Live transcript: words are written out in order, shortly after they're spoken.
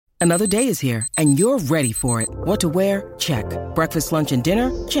Another day is here, and you're ready for it. What to wear? Check. Breakfast, lunch, and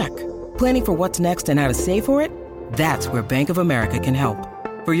dinner? Check. Planning for what's next and how to save for it? That's where Bank of America can help.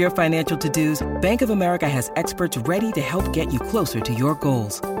 For your financial to-dos, Bank of America has experts ready to help get you closer to your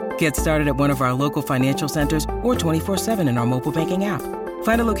goals. Get started at one of our local financial centers or 24/7 in our mobile banking app.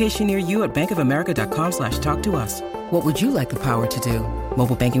 Find a location near you at bankofamerica.com/talktous. What would you like the power to do?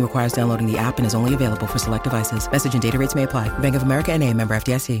 Mobile banking requires downloading the app and is only available for select devices. Message and data rates may apply. Bank of America NA, member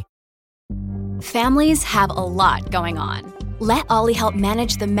FDIC. Families have a lot going on. Let Ollie help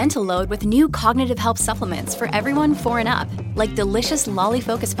manage the mental load with new cognitive health supplements for everyone 4 and up, like delicious Lolly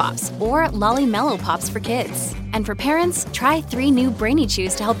Focus Pops or Lolly Mellow Pops for kids. And for parents, try 3 new Brainy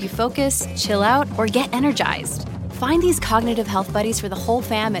Chews to help you focus, chill out, or get energized. Find these cognitive health buddies for the whole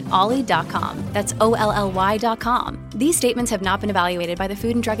fam at ollie.com. That's OLLY.com. These statements have not been evaluated by the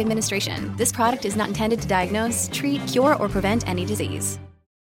Food and Drug Administration. This product is not intended to diagnose, treat, cure, or prevent any disease.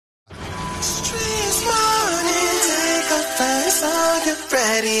 On your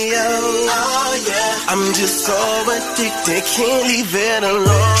radio. Oh yeah, I'm just so addicted, can't leave it alone.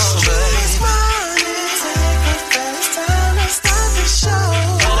 This morning, take the first time to start the show.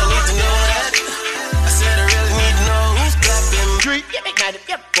 And I need to know that. I said I really need to know who's clapping.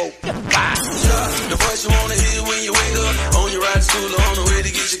 The voice you wanna hear when you wake up, on your ride to school or on the way to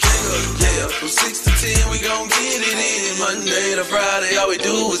get your cake up. Yeah, from 6 to 10 we gon' get it in. Monday to Friday, all we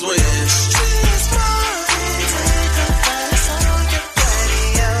do is win.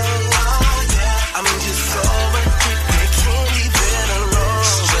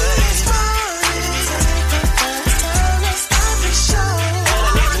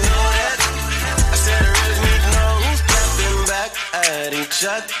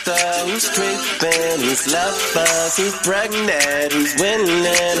 Who's creeping, who's lovers, who's pregnant, who's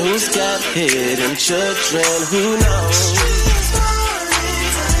winning, who's got hidden children, who knows?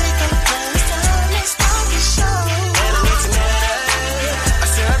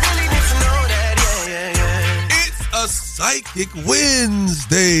 It's a Psychic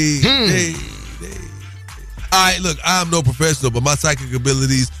Wednesday. All right, look, I'm no professional, but my psychic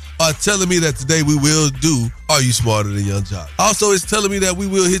abilities are telling me that today we will do Are You Smarter Than Young Jock? Also, it's telling me that we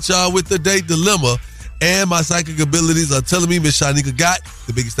will hit y'all with the date dilemma, and my psychic abilities are telling me Miss Shanika got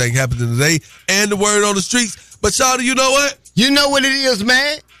the biggest thing happening today and the word on the streets. But Shawty, you know what? You know what it is,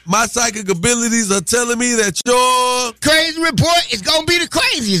 man. My psychic abilities are telling me that your crazy report is gonna be the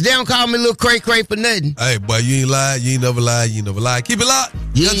craziest. They don't call me little cray for nothing. Hey, boy, you ain't lied. You ain't never lied. You ain't never lied. Keep it locked.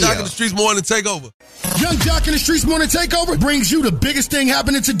 Yeah. Young Jock in the Streets Morning Takeover. Young Jock in the Streets Morning Takeover brings you the biggest thing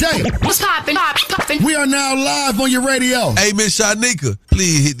happening today. What's poppin'? We are now live on your radio. Hey, Miss Shanika,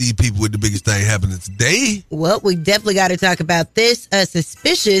 please hit these people with the biggest thing happening today. Well, we definitely got to talk about this. A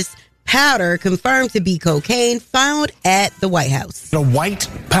suspicious powder confirmed to be cocaine found at the White House. A white,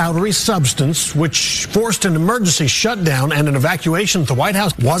 powdery substance which forced an emergency shutdown and an evacuation at the White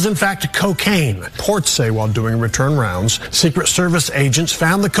House was in fact cocaine. Reports say while doing return rounds, Secret Service agents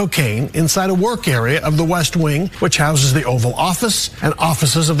found the cocaine inside a work area of the West Wing, which houses the Oval Office and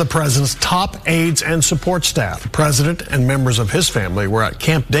offices of the president's top aides and support staff. The president and members of his family were at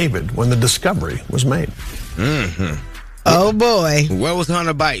Camp David when the discovery was made. Mm-hmm. Oh, boy. Where was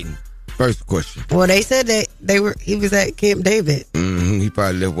Hunter Biden? First question. Well, they said that he was at Camp David. Mm-hmm. He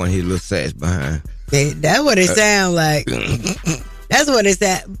probably left one of his little sacks behind. That's what it sounds like. That's what it's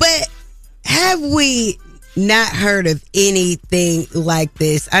at. But have we not heard of anything like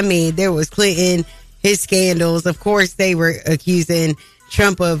this? I mean, there was Clinton, his scandals. Of course, they were accusing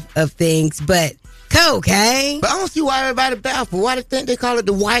Trump of things, but cocaine. But I don't see why everybody baffled. Why do they think they call it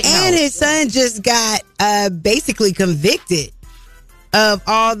the White House? And his son just got basically convicted of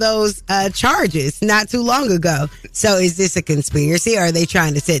all those charges not too long ago. So is this a conspiracy? Are they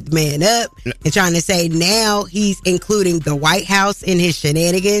trying to set the man up and trying to say now he's including the White House in his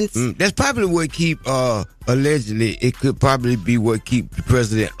shenanigans? That's probably what keep, allegedly, it could probably be what keep the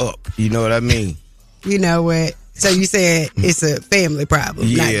president up. You know what I mean? You know what? So you said it's a family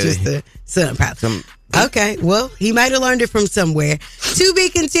problem, not just a son problem. Okay, well, he might have learned it from somewhere. To be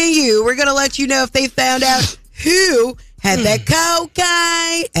continued. We're going to let you know if they found out who had that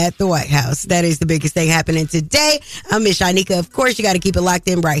cocaine at the White House. That is the biggest thing happening today. I'm Miss Shanika. Of course, you got to keep it locked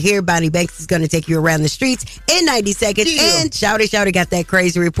in right here. Bonnie Banks is going to take you around the streets in 90 seconds. Yeah. And Shouty got that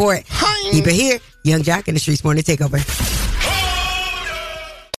crazy report. Hi. Keep it here. Young Jock in the Streets Morning Takeover.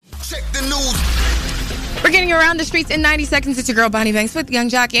 Check the news. We're getting around the streets in 90 seconds. It's your girl, Bonnie Banks, with Young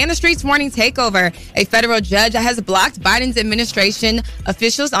Jock and the Streets Morning Takeover. A federal judge has blocked Biden's administration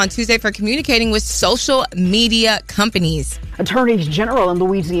officials on Tuesday for communicating with social media companies. Attorneys general in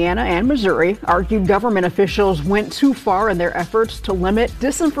Louisiana and Missouri argued government officials went too far in their efforts to limit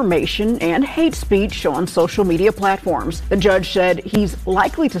disinformation and hate speech on social media platforms. The judge said he's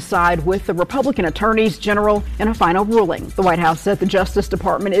likely to side with the Republican attorneys general in a final ruling. The White House said the Justice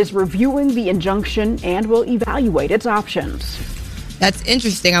Department is reviewing the injunction and will evaluate its options. That's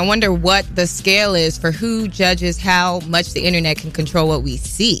interesting. I wonder what the scale is for who judges how much the internet can control what we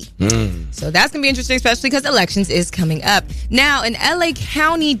see. So that's going to be interesting, especially because elections is coming up. Now, an LA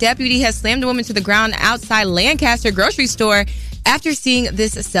County deputy has slammed a woman to the ground outside Lancaster grocery store after seeing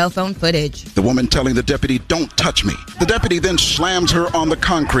this cell phone footage. The woman telling the deputy, "Don't touch me." The deputy then slams her on the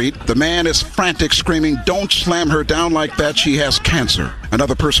concrete. The man is frantic, screaming, "Don't slam her down like that. She has cancer."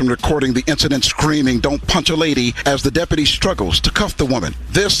 Another person recording the incident screaming, "Don't punch a lady," as the deputy struggles to cuff the woman.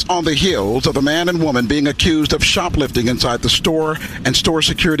 This on the heels of the man and woman being accused of shoplifting inside the store and store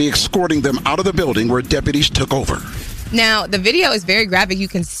security escorting them out of the building where deputies took over. Now, the video is very graphic. You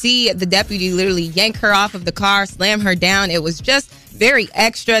can see the deputy literally yank her off of the car, slam her down. It was just very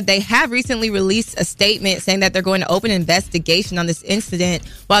extra. They have recently released a statement saying that they're going to open an investigation on this incident.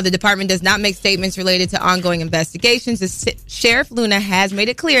 While the department does not make statements related to ongoing investigations, Sheriff Luna has made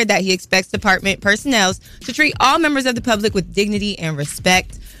it clear that he expects department personnel to treat all members of the public with dignity and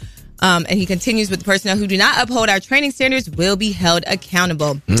respect. And he continues with the personnel who do not uphold our training standards will be held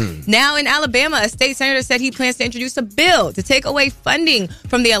accountable. Now in Alabama, a state senator said he plans to introduce a bill to take away funding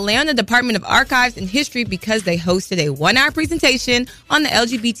from the Atlanta Department of Archives and History because they hosted a 1-hour presentation on the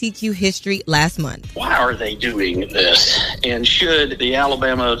LGBTQ history last month. Why are they doing this? And should the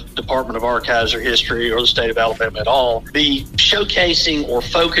Alabama Department of Archives or History or the state of Alabama at all be showcasing or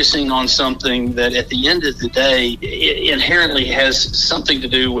focusing on something that at the end of the day inherently has something to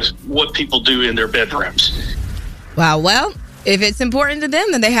do with what people do in their bedrooms? Wow, well, if it's important to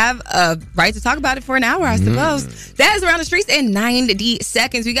them, then they have a right to talk about it for an hour, I suppose. That is Around the Streets in 90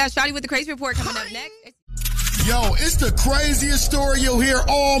 seconds. We got Shawty with the Crazy Report coming up next. Yo, it's the craziest story you'll hear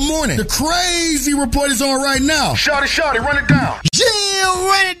all morning. The Crazy Report is on right now. Shawty, run it down. Yeah,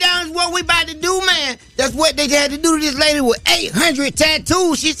 run it down is what we about to do, man. That's what they had to do to this lady with 800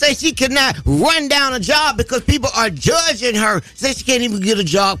 tattoos. She said she could not run down a job because people are judging her. Said she can't even get a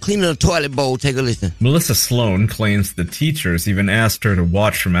job cleaning a toilet bowl. Take a listen. Melissa Sloan claims the teachers even asked her to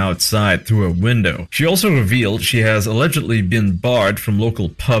watch from outside through a window. She also revealed she has allegedly been barred from local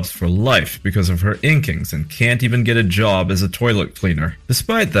pubs for life because of her inkings and can't even get a job as a toilet cleaner.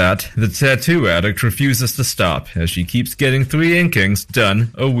 Despite that, the tattoo addict refuses to stop as she keeps getting 3 inkings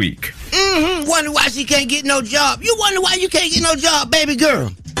done a week. Wonder why she can't get no job. You wonder why you can't get no job, baby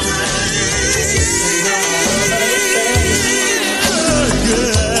girl.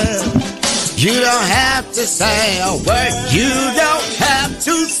 You don't have to say a word. You don't have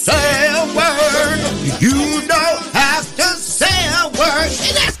to say a word. You don't have to say a word.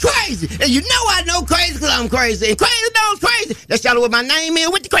 And that's crazy. And you know I know crazy because I'm crazy. And crazy knows crazy. That's y'all what my name is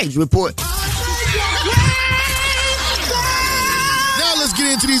with the Crazy Report. Now let's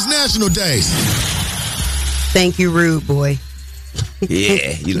get into these national days. Thank you, rude boy.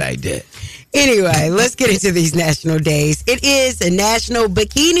 Yeah, you like that. Anyway, let's get into these national days. It is a National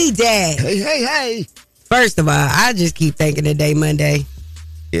Bikini Day. Hey. First of all, I just keep thinking today Monday.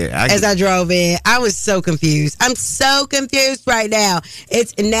 Yeah. As I drove in, I was so confused. I'm so confused right now.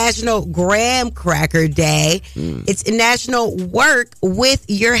 It's National Graham Cracker Day. It's National Work with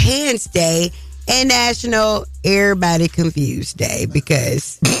Your Hands Day. And National Everybody Confused Day.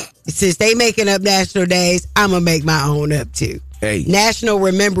 Because since they making up national days, I'm going to make my own up too. Hey. National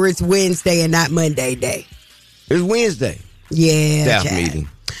Remembrance Wednesday and not Monday Day. It's Wednesday. Yeah. Staff meeting.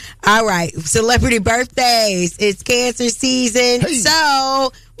 All right. Celebrity birthdays. It's cancer season. Hey.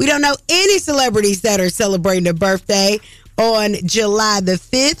 So we don't know any celebrities that are celebrating a birthday on July the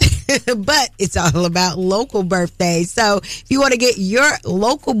 5th, but it's all about local birthdays. So if you want to get your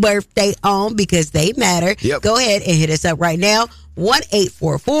local birthday on because they matter, go ahead and hit us up right now.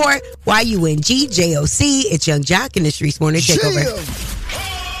 1-844-YUNG-JOC. It's Young Jock in the Streets Morning Takeover.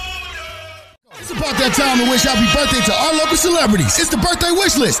 It's about that time to wish happy birthday to our local celebrities. It's the birthday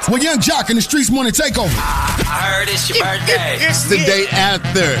wish list with Young Jock in the Streets Morning Takeover. I heard it's your birthday. It's the day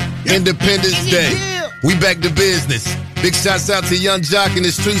after Independence Day. We back to business. Big shouts out to Young Jock in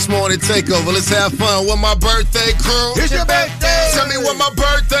the Streets Morning Takeover. Let's have fun with my birthday crew. It's your birthday. Tell me what my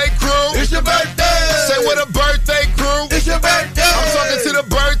birthday crew. It's your birthday. Say what a birthday crew. It's your birthday. I'm talking to the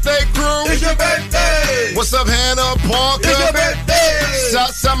birthday crew. It's your your birthday. What's up, Hannah Parker? It's your birthday.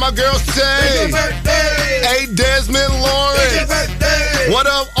 Shouts out my girl Shay. It's your birthday. Hey, Desmond Lawrence. It's your birthday. What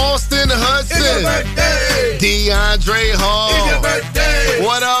up, Austin Hudson? It's your birthday. DeAndre Hall. It's your birthday.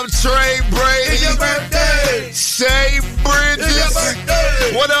 What up, Trey Brady? It's your birthday. Shay Bridges. It's your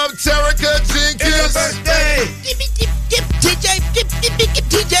birthday. What up, Terica Jenkins? It's your birthday. TJ,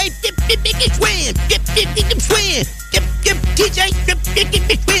 swim, swim,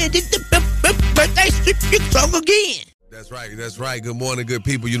 birthday song again. That's right. Good morning, good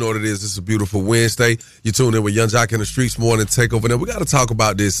people. You know what it is. This is a beautiful Wednesday. You tuned in with Young Jock in the Streets Morning Takeover. Now we got to talk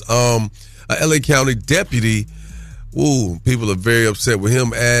about this. A LA County deputy. People are very upset with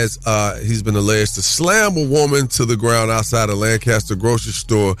him as he's been alleged to slam a woman to the ground outside a Lancaster grocery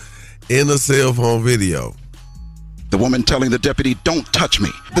store in a cell phone video. The woman telling the deputy, "Don't touch me."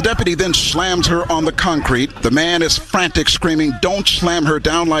 The deputy then slams her on the concrete. The man is frantic, screaming, "Don't slam her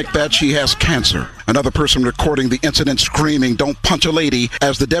down like that. She has cancer." Another person recording the incident screaming, "Don't punch a lady,"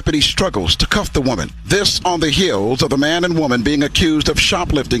 as the deputy struggles to cuff the woman. This on the heels of the man and woman being accused of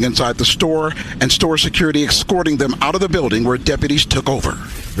shoplifting inside the store and store security escorting them out of the building where deputies took over.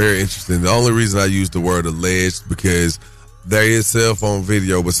 Very interesting. The only reason I use the word alleged because there is cell phone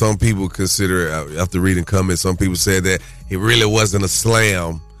video, but some people consider, after reading comments, some people said that it really wasn't a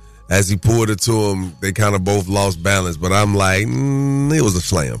slam. As he pulled it to him, they kind of both lost balance. But I'm like, it was a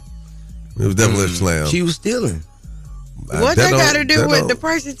slam. It was definitely a slam. She was stealing. What that got to do with the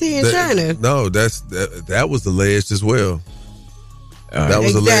person in China? No, that was alleged as well. That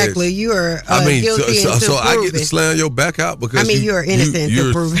was exactly. alleged. You are guilty so I get to slam your back out because you are innocent.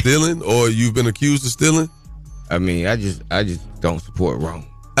 You're stealing, or you've been accused of stealing. I mean, I just don't support wrong.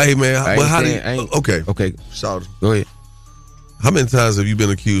 Hey man, but how do you? Okay, Shout. Go ahead. How many times have you been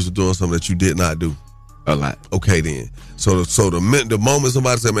accused of doing something that you did not do? A lot. Okay then. So the moment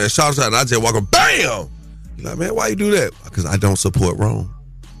somebody said, "Man, shout," and I just walk up, bam. You're like, man, why you do that? Because I don't support wrong.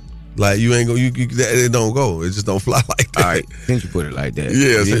 Like you ain't go, it don't go. It just don't fly like that. All right, since you put it like that.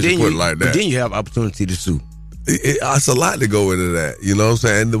 Yeah, since you put it like that. But then you have opportunity to sue. It's a lot to go into that. You know what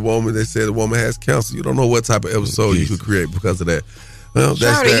I'm saying? They said the woman has cancer. You don't know what type of episode you could create because of that. Well,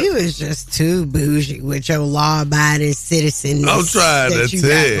 Shorty, you is just too bougie with your law-abiding citizen. I'm trying to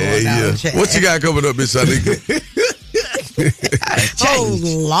tell you. What you got coming up, Miss Shanika?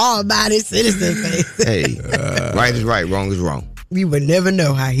 Law-abiding citizen face. Hey, right is right, wrong is wrong. You would never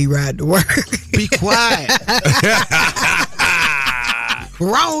know how he ride to work. Be quiet.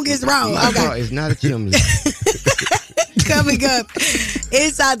 Wrong is wrong. Okay. It's not a chimney. Coming up,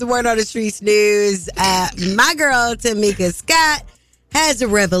 inside the Word on the Streets news, my girl Tamika Scott has a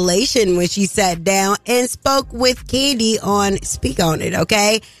revelation when she sat down and spoke with Candy on Speak On It,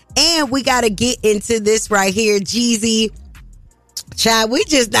 okay? And we got to get into this right here, Jeezy. Child, we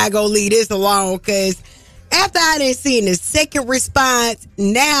just not going to leave this alone because after I didn't see the second response,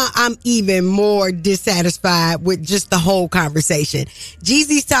 now I'm even more dissatisfied with just the whole conversation.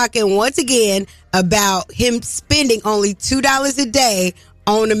 Jeezy's talking once again about him spending only $2 a day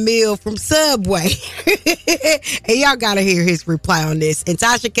on a meal from Subway. And y'all got to hear his reply on this. And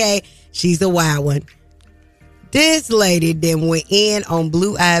Tasha K, she's a wild one. This lady then went in on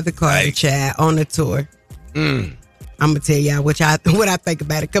Blue Ivy Carter, child, on a tour. I'm going to tell y'all what I think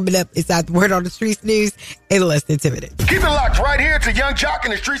about it. Coming up inside the Word on the Streets news in less than 10 minutes. Keep it locked right here to Young Jock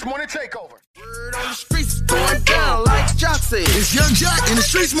in the Streets Morning Takeover. Word on the streets going down like Jock said. It's Young Jock in the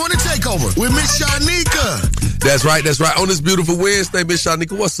Streets Morning Takeover with Miss Shanika. That's right. On this beautiful Wednesday, Miss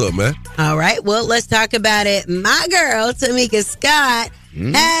Shanika, what's up, man? All right. Well, let's talk about it. My girl, Tamika Scott,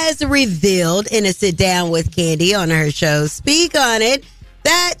 has revealed in a sit down with Candy on her show, Speak On It,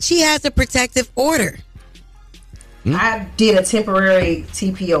 that she has a protective order. I did a temporary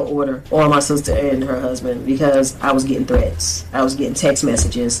TPO order on my sister and her husband because I was getting threats. I was getting text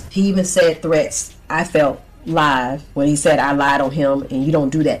messages. He even said threats I felt live when he said I lied on him and you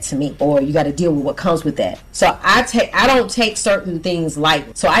don't do that to me, or you got to deal with what comes with that. So I don't take certain things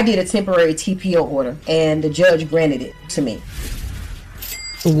lightly. So I did a temporary TPO order and the judge granted it to me.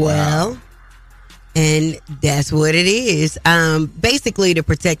 Well, and that's what it is. Basically, the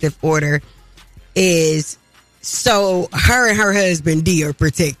protective order is so her and her husband D are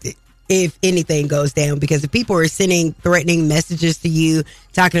protected if anything goes down, because if people are sending threatening messages to you,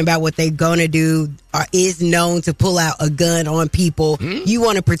 talking about what they're gonna do, or is known to pull out a gun on people, you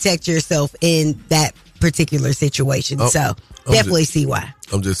want to protect yourself in that particular situation. So definitely see why.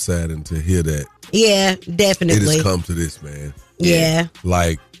 I'm just saddened to hear that. Yeah, definitely. It has come to this, man. Yeah.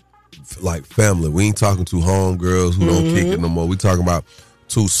 Like family. We ain't talking to homegirls who don't kick it no more. We talking about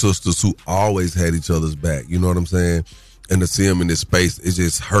two sisters who always had each other's back. You know what I'm saying? and to see them in this space, it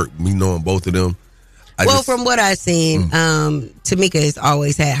just hurt me knowing both of them. From what I've seen, Tamika has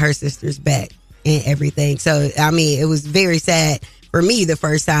always had her sister's back and everything. So, I mean, it was very sad for me the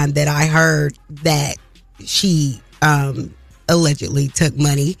first time that I heard that she allegedly took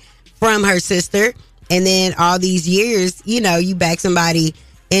money from her sister. And then all these years, you know, you back somebody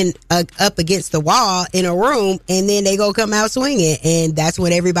in up against the wall in a room, and then they go come out swinging. And that's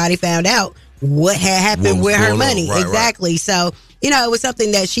when everybody found out what had happened with her money. Right, exactly. Right. So, you know, it was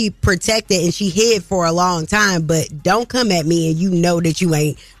something that she protected and she hid for a long time. But don't come at me and you know that you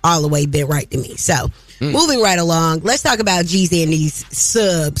ain't all the way been right to me. So, moving right along, let's talk about Jeezy and these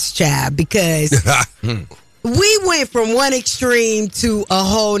subs, child, because we went from one extreme to a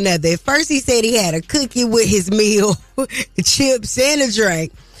whole nother. First, he said he had a cookie with his meal, chips, and a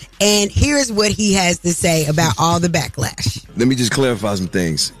drink. And here's what he has to say about all the backlash. Let me just clarify some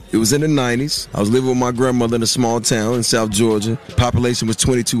things. It was in the 90s. I was living with my grandmother in a small town in South Georgia. Population was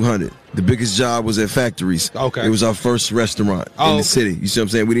 2,200. The biggest job was at factories. Okay. It was our first restaurant in the city. You see what I'm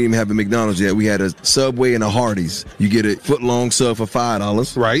saying? We didn't even have a McDonald's yet. We had a Subway and a Hardee's. You get a foot-long sub for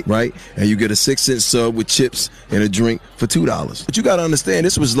 $5. Right. And you get a 6-cent sub with chips and a drink for $2. But you got to understand,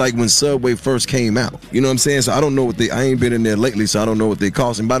 this was like when Subway first came out. You know what I'm saying? So I don't know what I ain't been in there lately, so I don't know what they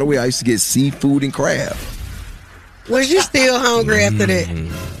cost. And by the way, I used to get seafood and crab. Was you still hungry after that?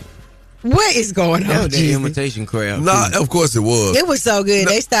 What is going on? The imitation crab. Nah, of course it was. It was so good.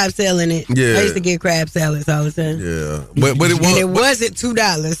 They stopped selling it. Yeah. I used to get crab salads all the time. Yeah. But it was. And it wasn't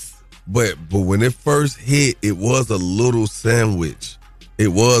 $2. But when it first hit, it was a little sandwich. It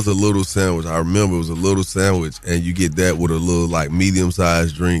was a little sandwich. I remember it was a little sandwich, and you get that with a little like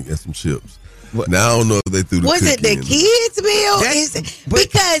medium-sized drink and some chips. Now I don't know if they threw the Was it the in kids' meal?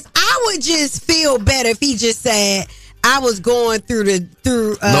 Because I would just feel better if he just said, I was going through no,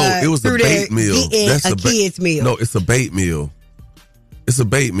 it was a bait meal. That's a kid's meal. No, it's a bait meal. It's a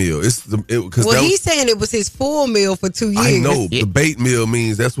bait meal. He's saying it was his full meal for 2 years. I know. The bait meal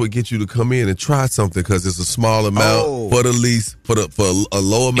means that's what gets you to come in and try something because it's a small amount for the least, for a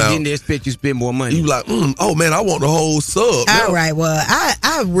low amount. And then they expect you to spend more money. You like, oh man, I want the whole sub. All right, well,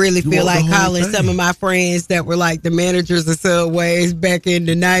 I really feel like calling some of my friends that were like the managers of Subways back in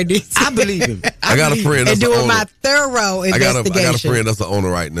the 90s. I believe him. I got a friend that's and doing my thorough investigation. I got a friend that's the owner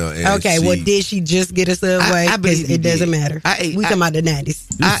right now. And well, did she just get a Subway? I believe it doesn't matter. We talking about the 90s.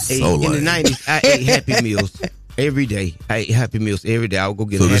 I ate in the 90s. I ate Happy Meals every day. I ate Happy Meals every day. I would go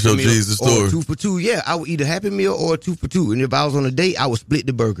get a Happy Meal Jesus story. Or 2 for 2. Yeah, I would eat a Happy Meal or a 2 for 2. And if I was on a date, I would split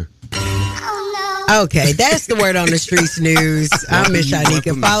the burger. Okay, that's the word on the streets news. I'm Miss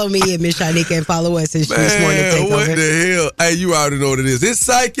Shanika. Follow me at Miss Shanika and follow us at Streets Morning Takeover. What the hell? Hey, you already know what it is. It's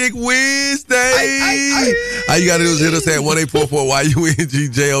Psychic Wednesday. All you got to do is hit us at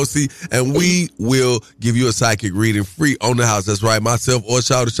 1-844-YUNGJOC, and we will give you a psychic reading free on the house. That's right. Myself or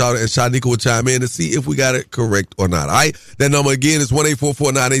Shouter, and Shanika will chime in to see if we got it correct or not. All right? That number again is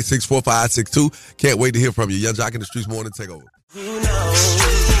 1-844-986-4562. Can't wait to hear from you. Young Jock in the Streets Morning Takeover.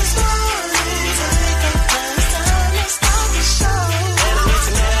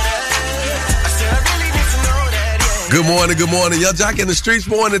 Good morning. Young Jock in the Streets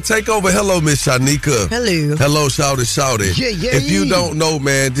Morning Takeover. Hello, Miss Shanika. Hello, Shouter. Yeah. If you don't know,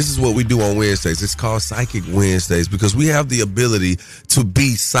 man, this is what we do on Wednesdays. It's called Psychic Wednesdays because we have the ability to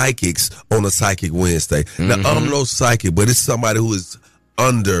be psychics on a Psychic Wednesday. Now, I'm no psychic, but it's somebody who is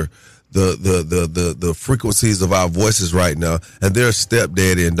under the frequencies of our voices right now, and they're a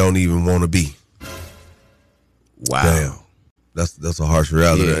stepdaddy and don't even want to be. Wow. Damn. That's a harsh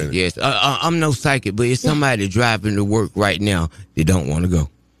reality. Yeah, ain't it? yes. I'm no psychic, but it's somebody driving to work right now that don't want to go.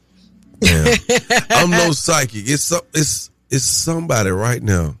 Yeah. I'm no psychic. It's somebody right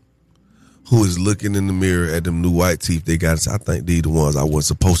now who is looking in the mirror at them new white teeth they got. I think these the ones I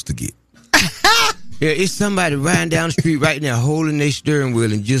wasn't supposed to get. Yeah, it's somebody riding down the street right now holding their steering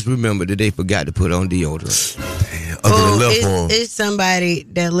wheel and just remember that they forgot to put on deodorant. Damn, it's somebody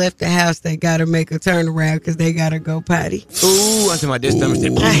that left the house that got to make a turnaround because they got to go potty. Ooh, I'm talking about this stomach.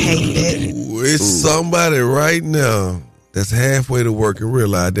 I hate that. It's somebody right now that's halfway to work and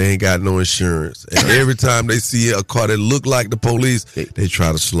realize they ain't got no insurance. And every time they see a car that look like the police, they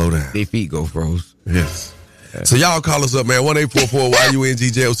try to slow down. Their feet go froze. Yes. So y'all call us up, man.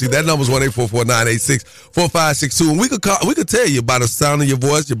 1-844-YUNGJOC. That number's 1-844-986-4562. And we could tell you by the sound of your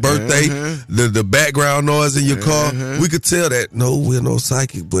voice, your birthday, the background noise in your car. We could tell that, no, we're no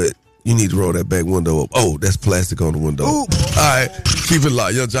psychic, but you need to roll that back window up. Oh, that's plastic on the window. All right, keep it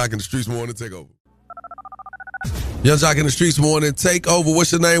locked. Young Jock in the Streets Morning Takeover. Young Jock in the Streets Morning Takeover.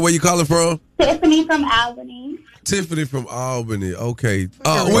 What's your name? Where you calling from? Tiffany from Albany. Tiffany from Albany. Okay.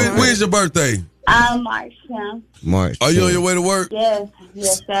 When's your birthday? I'm March 10th. March. Are you on your way to work?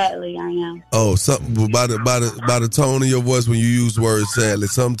 Yes, sadly I am. Oh, something by the tone of your voice when you use the word sadly.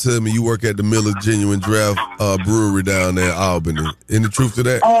 Something tell me you work at the Miller Genuine Draft Brewery down there in Albany. Any truth to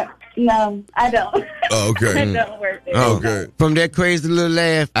that? No, I don't. Oh, okay. I don't work there. Oh, okay. From that crazy little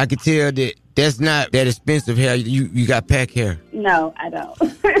laugh, I could tell that that's not that expensive hair. You got pack hair. No, I don't.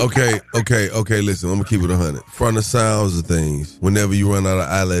 Okay. Listen, I'm gonna keep it 100. From the sounds of things, whenever you run out of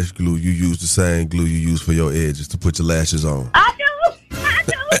eyelash glue, you use the same glue you use for your edges to put your lashes on. I do.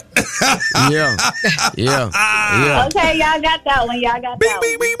 Yeah. Okay, y'all got that one.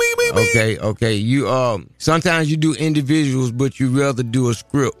 Okay. You sometimes you do individuals, but you rather do a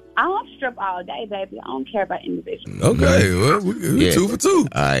script. I don't strip all day, baby. I don't care about individuals. Okay, well, we 2 for 2.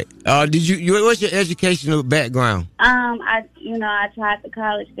 All right. Did you? What's your educational background? I tried the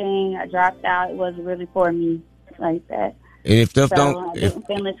college thing. I dropped out. It wasn't really for me like that. And if stuff I didn't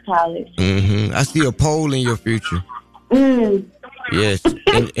finish college. I see a pole in your future. Yes,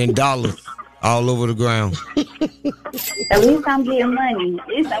 and dollars all over the ground. At least I'm getting money.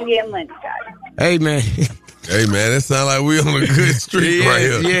 Guys. Hey, man. Hey, man, that sound like we on a good streak right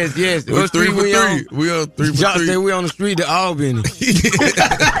here. Yes. We're 3 for 3. We on 3 for 3. Josh said we on the street to Albany.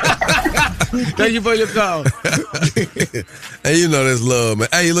 Thank you for your call. And you know that's love, man.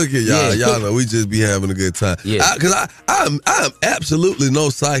 Hey, look at y'all. Y'all know we just be having a good time. Yeah. Because I'm absolutely no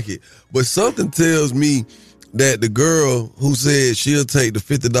psychic, but something tells me that the girl who said she'll take the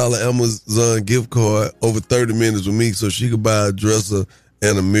 $50 Amazon gift card over 30 minutes with me so she could buy a dresser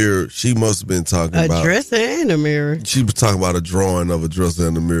and a mirror, she must have been talking about a dresser and a mirror. She was talking about a drawing of a dresser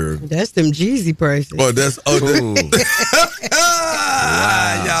and a mirror. That's them Jeezy prices. Wow.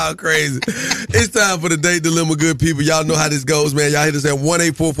 Y'all crazy. It's time for the Date Dilemma, good people. Y'all know how this goes, man. Y'all hit us at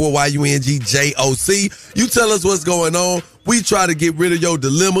 1-844-YUNGJOC. You tell us what's going on. We try to get rid of your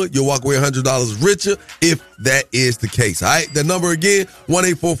dilemma. You'll walk away $100 richer if that is the case. All right? The number again,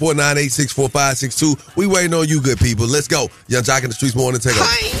 1-844-986-4562. We waiting on you, good people. Let's go. Young Jock in the Streets Morning Takeover.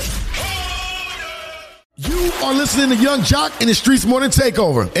 You are listening to Young Jock in the Streets Morning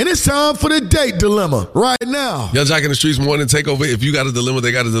Takeover, and it's time for the Date Dilemma right now. Young Jock in the Streets Morning Takeover. If you got a dilemma,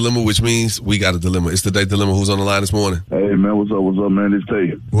 they got a dilemma, which means we got a dilemma. It's the Date Dilemma. Who's on the line this morning? Hey, man, what's up, man? It's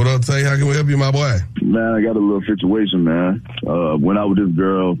Tay. What up, Tay? How can we help you, my boy? Man, I got a little situation, man. Went out with this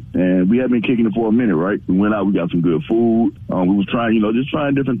girl, and we had been kicking it for a minute, right? We went out, we got some good food. We was trying, just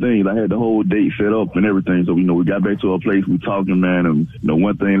trying different things. I had the whole date set up and everything. So, we got back to our place, we talking, man, and,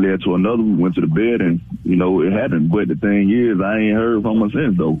 one thing led to another. We went to the bed, and, it happened. But the thing is, I ain't heard from her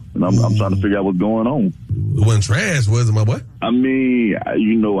since, though. And I'm trying to figure out what's going on. It wasn't trash, was it, my boy? I mean, I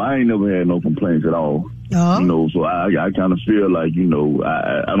ain't never had no complaints at all. So I kind of feel like,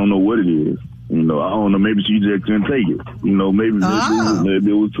 I don't know what it is. I don't know. Maybe she just couldn't take it. Maybe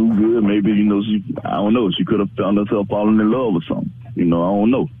it was too good. Maybe, I don't know. She could have found herself falling in love or something. I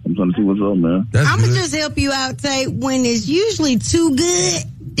don't know. I'm trying to see what's up, man. I'm going to just help you out, Tay. When it's usually too good,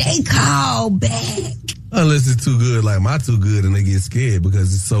 they call back. Unless it's too good, like my too good, and they get scared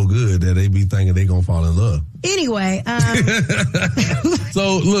because it's so good that they be thinking they gonna fall in love. Anyway,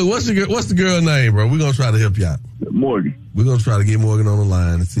 so look, what's the girl name, bro? We're gonna try to help you out. Morgan. We're gonna try to get Morgan on the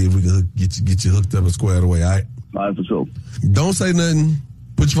line and see if we can get you hooked up and squared away. All right. All right, for sure. Don't say nothing.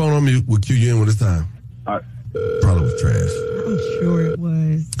 Put your phone on mute. We'll cue you in when it's time. All right. Probably was trash. I'm sure it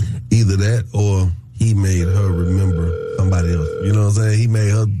was. Either that or he made her remember somebody else. You know what I'm saying? He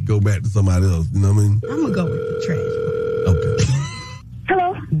made her go back to somebody else. You know what I mean? I'm going to go with the trash. Okay.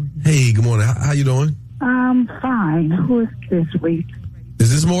 Hello. Hey, good morning. How you doing? I'm fine. Who is this week?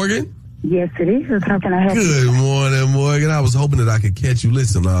 Is this Morgan? Yes, it is. How can I help you? Good morning, Morgan. I was hoping that I could catch you.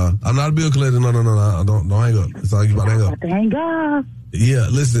 Listen, I'm not a bill collector. No. Don't hang up. It's all you about to hang up. Hang up. Yeah,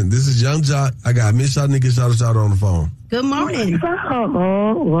 listen, this is Young Jock. I got Miss Shanika Shout on the phone. Good morning.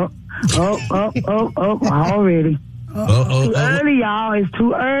 Already. Too early, y'all. It's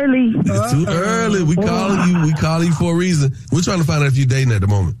too early. It's too early. We calling you for a reason. We're trying to find out if you're dating at the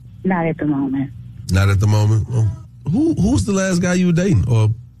moment. Not at the moment. Not at the moment. Well, who's the last guy you were dating or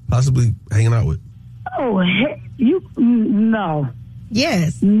possibly hanging out with? Oh, no.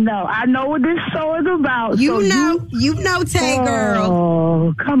 Yes. No, I know what this show is about. You know, Tay girl.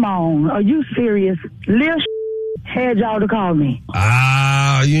 Oh, come on. Are you serious? Lil had y'all to call me.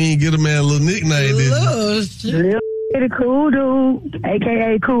 You ain't get a man a little nickname, did you? Lil the cool dude,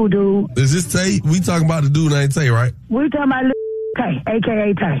 a.k.a. cool dude. Is this Tay? We talking about the dude named Tay, right? We talking about Lil Tay,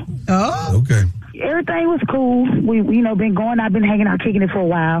 a.k.a. Tay. Oh. Okay. Everything was cool. We been going. I've been hanging out, kicking it for a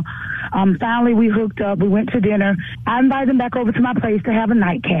while. Finally, we hooked up. We went to dinner. I invited him back over to my place to have a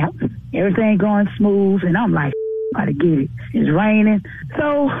nightcap. Everything going smooth, and I'm like, gotta get it. It's raining.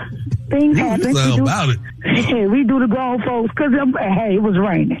 So things happen. About it. We do the grown folks because hey, it was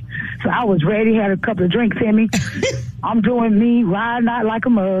raining, so I was ready. Had a couple of drinks in me. I'm doing me, riding out like a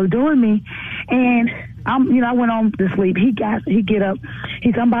mug, doing me, and I went on to sleep. He get up.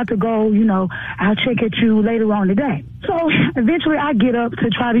 He said, I'm about to go. I'll check at you later on today. So eventually, I get up to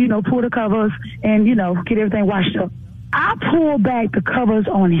try to pull the covers and get everything washed up. I pull back the covers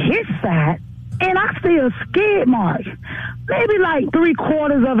on his side. And I see a skid mark, maybe like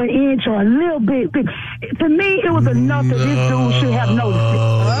 3/4 of an inch or a little bit. To me, it was enough that this dude should have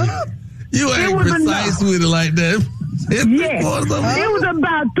noticed it. You ain't precise with it like that. Yeah, it was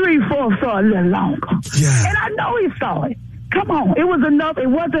about 3/4 or a little longer. Yeah. And I know he saw it. Come on, it was enough. It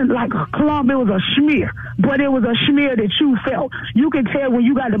wasn't like a clump. It was a smear, but it was a smear that you felt. You can tell when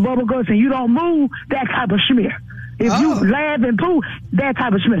you got the bubble guts and you don't move, that type of smear. If you laugh and poo, that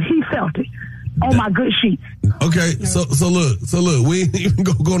type of smear. He felt it. On my good sheets. Okay, so look, we ain't even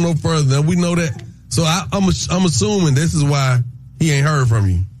go no further. Now we know that. So I'm assuming this is why he ain't heard from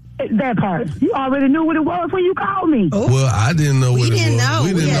you. That part. You already knew what it was when you called me. Well, I didn't know what it was. We didn't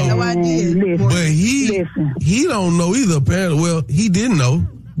know. No idea. But he don't know either. Apparently, well, he didn't know,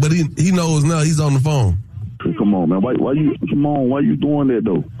 but he knows now. He's on the phone. Come on, man. Why you doing that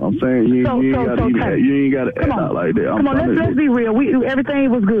though? I'm saying you ain't got to act out like that. Come on, let's be real.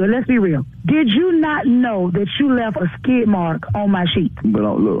 Everything was good. Let's be real. Did you not know that you left a skid mark on my sheet? But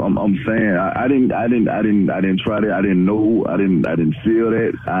look, I'm saying I didn't try that. I didn't know. I didn't feel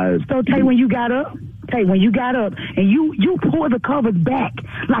that. So Tay, when you got up and you pulled the covers back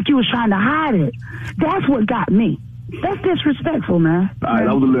like you was trying to hide it, that's what got me. That's disrespectful, man. All right,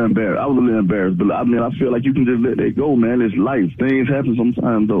 I was a little embarrassed. But I feel like you can just let that go, man. It's life. Things happen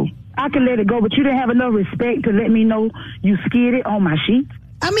sometimes, though. I can let it go, but you didn't have enough respect to let me know you skidded on my sheets.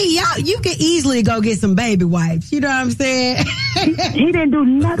 I mean, you could easily go get some baby wipes. You know what I'm saying? He didn't do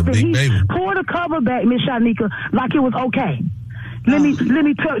nothing. He pulled the cover back, Miss Shanika, like it was okay. Let me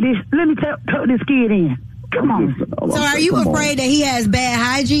tuck this skid in. Come on. So are you afraid that he has bad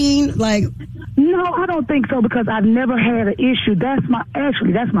hygiene? Like, no, I don't think so because I've never had an issue. That's my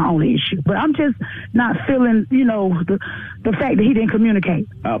only issue. But I'm just not feeling, the fact that he didn't communicate.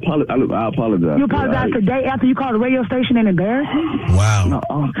 I apologize. You apologize today after you called the radio station and embarrassed me? Wow. No,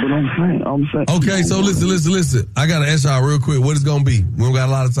 but I'm saying. Okay, so listen. I got to ask y'all real quick what it's going to be. We don't got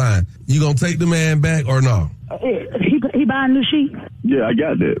a lot of time. You going to take the man back or no? He buying new sheets? Yeah, I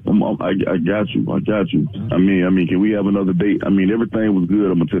got that. I got you. I mean, can we have another date? I mean, everything was good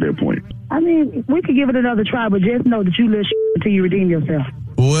up until that point. I mean, we could give it another try, but just know that you little until you redeem yourself.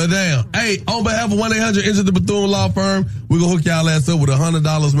 Well, damn. Hey, on behalf of 1-800 Enter the Bethune Law Firm, we're going to hook y'all ass up with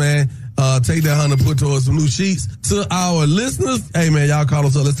 $100, man. Take that $100, put towards some new sheets. To our listeners, hey, man, y'all call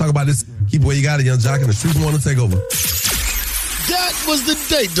us up. Let's talk about this. Keep it where you got it, Young Jock in the Streets Morning Takeover. That was the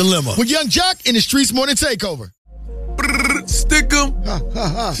date dilemma with Young Jock in the Streets Morning Takeover. Stick 'em.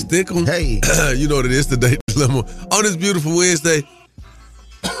 Stick 'em. Hey. You know what it is, the date dilemma. On this beautiful Wednesday,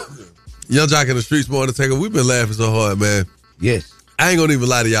 Young Jock in the Streets Morning Takeover. We've been laughing so hard, man. Yes. I ain't gonna even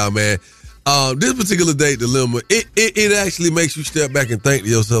lie to y'all, man. This particular date dilemma, it actually makes you step back and think to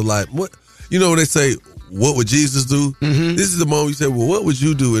yourself, like, what? You know when they say, what would Jesus do? Mm-hmm. This is the moment you say, well, what would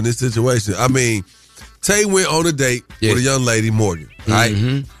you do in this situation? I mean, Tay went on a date with a young lady, Morgan, right?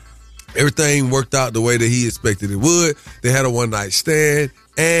 Mm-hmm. Everything worked out the way that he expected it would. They had a one-night stand,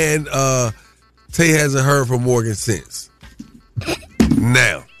 and Tay hasn't heard from Morgan since.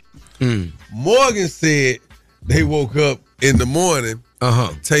 Now, Morgan said they woke up in the morning.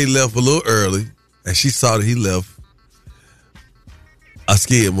 Tay left a little early, and she saw that he left a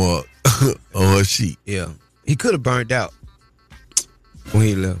skid mark on her sheet. Yeah. He could have burned out when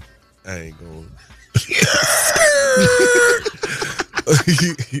he left. I ain't going.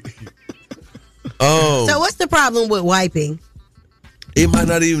 So what's the problem with wiping? It might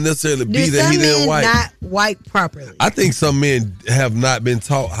not even necessarily be that he didn't wipe. Not wipe properly. I think some men have not been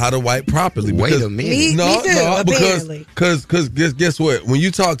taught how to wipe properly. Wait a minute. Me too, because guess what? When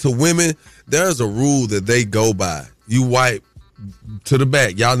you talk to women, there's a rule that they go by. You wipe to the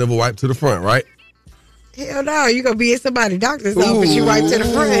back. Y'all never wipe to the front, right? Hell no, you gonna be in somebody's doctor's office. You wipe to the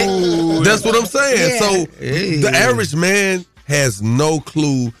front. That's what I'm saying. Yeah. So the average man has no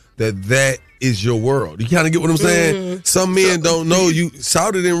clue that is your world. You kind of get what I'm saying? Some men don't know.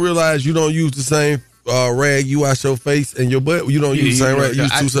 Shawty didn't realize you don't use the same rag you wash your face and your butt. You don't use the same rag. You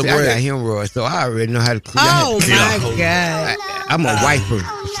use two separate rags. I got hemorrhoids, so I already know how to clean. Oh my God! I'm a wiper.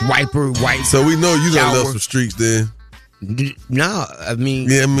 Wipe. So we know you done left some streaks then. No, I mean,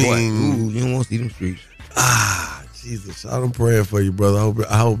 yeah, boy, you don't want to see them streaks. Jesus, I'm praying for you, brother.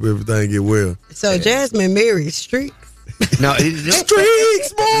 I hope everything get well. So Jasmine married streaks. No,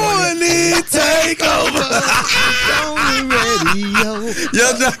 Streaks morning. takeover.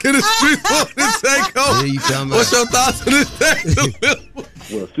 Young Jock in the Street Morning Takeover. What's your thoughts on this takeover?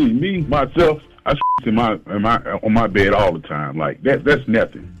 Well, see, me myself, I on my bed all the time. Like that's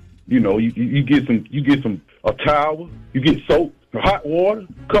nothing. You know, you get a towel, you get soap, hot water,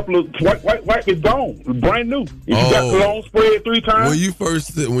 couple of wipe it gone, brand new. If you got cologne spread 3 times. When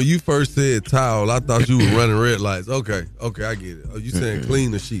you first said towel, I thought you were running red lights. Okay, I get it. Oh, you saying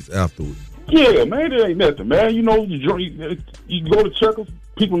clean the sheets afterwards? Yeah, man, it ain't nothing, man. You know, you go to Checkers,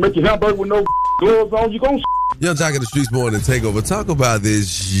 people make your hamburger with no gloves on, you gon' Young Jock in the Streets Morning Takeover. Talk about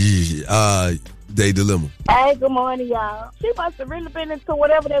this day dilemma. Hey, good morning, y'all. She must have really been into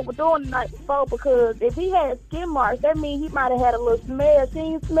whatever they were doing the night before, because if he had skin marks, that means he might have had a little smell. She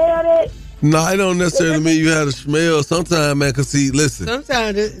ain't smell that? No, it don't necessarily mean you had a smell. Sometimes, man, because see, listen.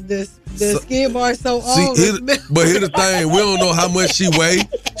 Sometimes the skin bar so old. But here's the thing. We don't know how much she weighed.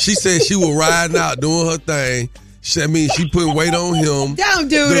 She said she was riding out doing her thing. I mean, she put weight on him. Don't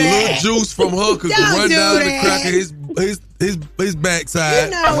do the that. The little juice from her could run down the crack of his backside.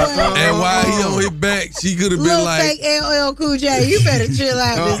 You know what? And while he on his back, she could have been like, fake LL Cool J, you better chill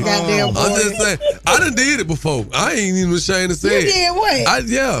out this goddamn boy. I'm just saying, I done did it before. I ain't even ashamed to say it. You did what?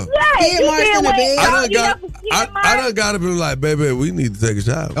 Yeah. Skin marks in the bed. I done got to be like, baby, we need to take a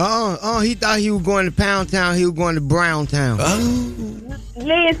shower. He thought he was going to Pound Town. He was going to Brown Town.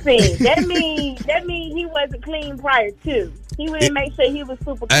 Listen, that mean he wasn't clean prior to. He wouldn't make sure he was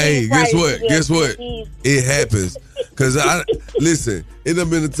super clean. Hey, guess what? It happens. Because listen, it done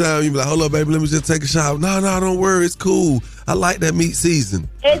been a time you be like, hold up, baby, let me just take a shower. No, don't worry, it's cool. I like that meat season.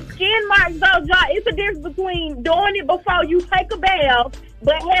 And skin marks, though, John, it's a difference between doing it before you take a bath,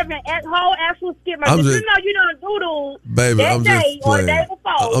 but having whole actual skin marks. If you know you done doodle that day or the day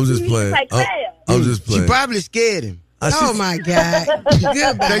before, I'm just playing. I'm just playing. She probably scared him. Oh, my God.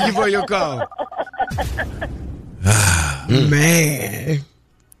 Goodbye. Thank you for your call. Man.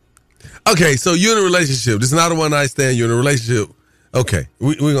 Okay, so you're in a relationship. This is not a one night stand. You're in a relationship. Okay,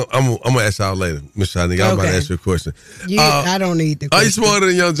 I'm gonna ask y'all later, Miss Shanika. I'm about to ask you a question. I don't need the question. Are you smarter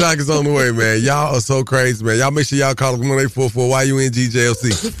than Young Jock is on the way, man? Y'all are so crazy, man. Y'all make sure y'all call us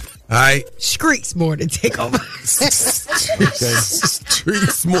 1-844-YUNGJLC. All right? Streets Morning Takeover.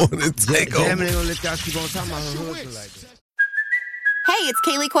 Streets Morning Takeover. Damn, they gonna let y'all keep on talking about her husband like that. Hey, it's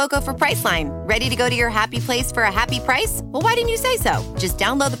Kaylee Cuoco for Priceline. Ready to go to your happy place for a happy price? Well, why didn't you say so? Just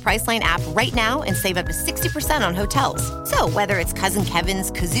download the Priceline app right now and save up to 60% on hotels. So whether it's Cousin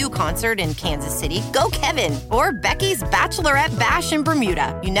Kevin's Kazoo Concert in Kansas City, go Kevin, or Becky's Bachelorette Bash in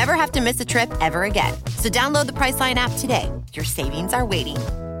Bermuda, you never have to miss a trip ever again. So download the Priceline app today. Your savings are waiting.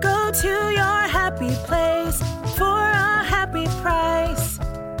 Go to your happy place for a happy price.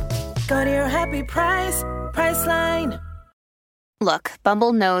 Go to your happy price, Priceline. Look,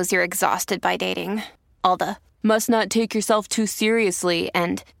 Bumble knows you're exhausted by dating. All the, must not take yourself too seriously,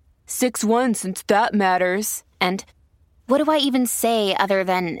 and 6'1" since that matters, and what do I even say other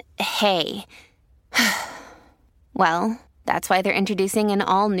than, hey? Well, that's why they're introducing an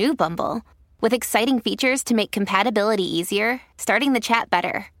all-new Bumble, with exciting features to make compatibility easier, starting the chat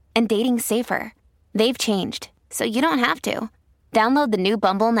better, and dating safer. They've changed, so you don't have to. Download the new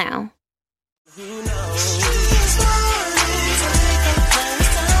Bumble now.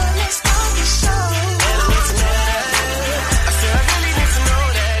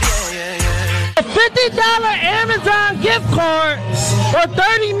 $50 Amazon gift card for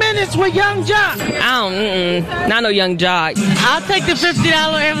 30 minutes with Young Jock. Not no Young Jock. I'll take the $50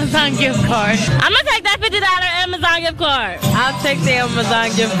 Amazon gift card. I'm gonna take that $50 Amazon gift card. I'll take the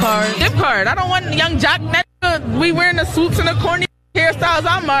Amazon gift card. Gift card. I don't want Young Jock. We wearing the suits and the corny hairstyles.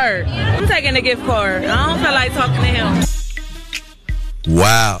 I'm hurt. I'm taking the gift card. I don't feel like talking to him.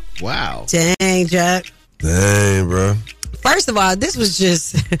 Wow. Dang, Jack. Dang, bro. First of all, this was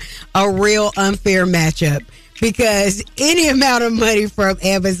just a real unfair matchup, because any amount of money from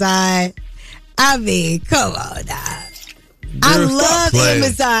Amazon, I mean, come on now. I love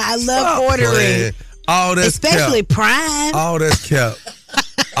Amazon. I love ordering. All that's especially kept. Prime. All that's kept.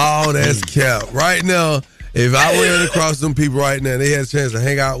 All that's kept. Right now, if I ran across some people right now, they had a chance to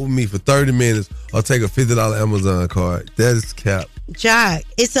hang out with me for 30 minutes or take a $50 Amazon card. That is kept. Jock,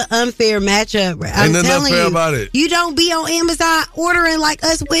 it's an unfair matchup. I'm telling you, about it. You don't be on Amazon ordering like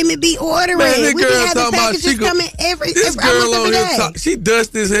us women be ordering. Man, we be having packages coming every other day. She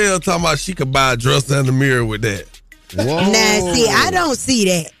dusty as hell talking about she could buy a dresser and a mirror with that. Whoa. Now, see, I don't see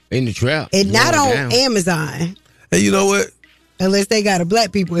that. In the trap. And not on Amazon. And you know what? Unless they got a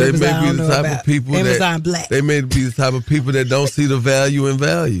black people in Amazon. They may be the type of people Amazon black. They may be the type of people that don't see the value in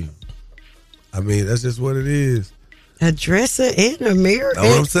value. I mean, that's just what it is. A dresser and a mirror? That's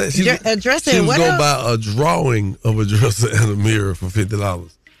what I'm saying. A dresser she and was what going to else? buy a drawing of a dresser and a mirror for $50.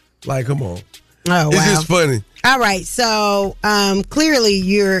 Like, come on. Oh, it's wow. just funny. All right, so clearly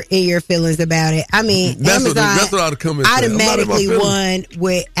you're in your feelings about it. I mean, Amazon that's what all the comments say. automatically won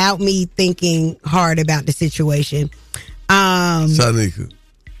without me thinking hard about the situation. Shanika.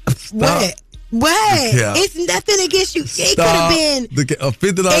 What? Yeah. It's nothing against you. It could have been a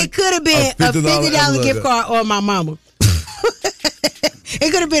 $50. It could have been a $50 gift card or my mama.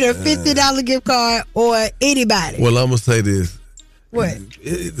 It could have been a $50 gift card or anybody. Well, I'm gonna say this. What?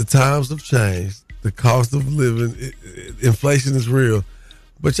 The times have changed. The cost of living, inflation is real.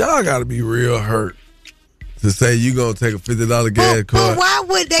 But y'all got to be real hurt to say you're going to take a $50 gas card. But why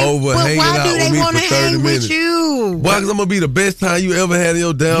would they? Over hanging why out do they with me want to for 30 hang minutes. with you? Why? Because I'm going to be the best time you ever had in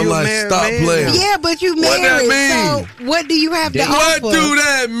your damn life. Stop playing. Yeah, but you married. What that mean? So what do you have to offer? What do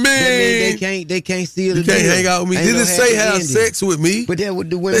that mean? They can't seal the You can't deal. hang out with me. Ain't Did no it say happy have ending. sex with me? But that what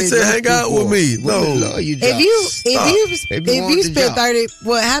the women They said hang out with me. No. If you spend 30,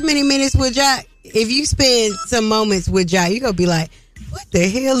 well, how many minutes with Jack? If you spend some moments with Jack, you're gonna be like, what the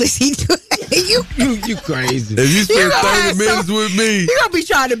hell is he doing? you crazy. If you spend 30 minutes with me, you're gonna be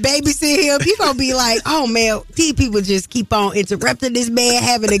trying to babysit him. You're gonna be like, oh man, these people just keep on interrupting this man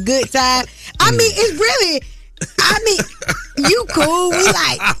having a good time. I mean, it's really, you cool. We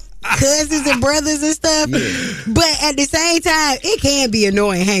like cousins and brothers and stuff. Yeah. But at the same time, it can be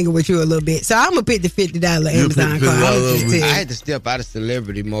annoying hanging with you a little bit. So I'm gonna pick the $50 Amazon card. I had to step out of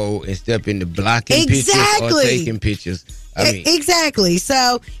celebrity mode and step into blocking pictures or taking pictures. I mean, exactly.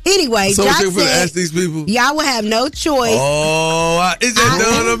 So anyway, so Jock you're going to said ask these people? Y'all will have no choice. Oh, is that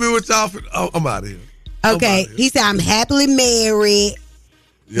done on me with y'all? I'm out of here. Okay, he said I'm happily married.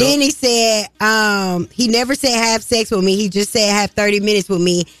 Yep. Then he said he never said have sex with me. He just said have 30 minutes with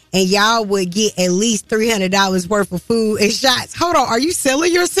me, and y'all would get at least $300 worth of food and shots. Hold on, are you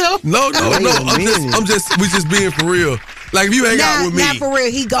selling yourself? No. We just being for real. Like if you hang out with me, not for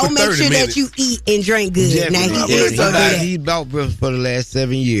real. He go make sure that you eat and drink good. Yeah, now he is gonna do that. He bought breakfast for the last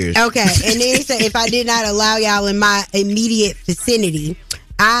 7 years. Okay, and then he said if I did not allow y'all in my immediate vicinity,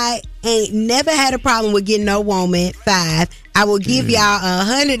 I ain't never had a problem with getting no woman. 5, I will give y'all a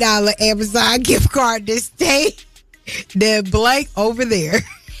 $100 Amazon gift card to stay the blank over there.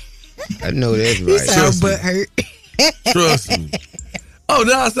 I know that's right. You sound butthurt. Trust me. Oh,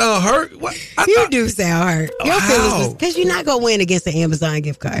 now I sound hurt? What? You do sound hurt. Your feelings, because you're not going to win against an Amazon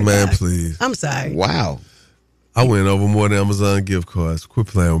gift card. Man, guys. please. I'm sorry. Wow. I went over more than Amazon gift cards. Quit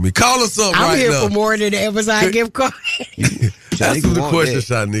playing with me. Call us up right now. I'm here for more than the Amazon gift card. Answer the question,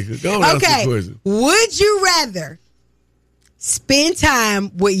 Shanika. Go on, answer the question. Would you rather spend time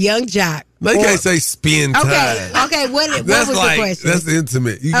with Young Jock? No, you can't say spend time. Okay. What was the question? That's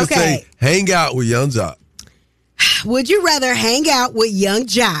intimate. You can say hang out with Young Jock. Would you rather hang out with Young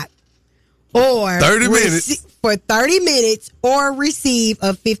Jock or 30 minutes for 30 minutes or receive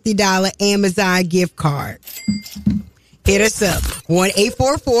a $50 Amazon gift card? Hit us up.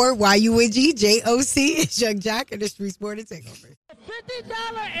 1-844-YUNG-JOC. It's Young Jock and the Street Sports Takeover.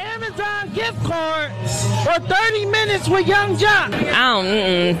 $50 Amazon gift card or 30 minutes with Young Jock.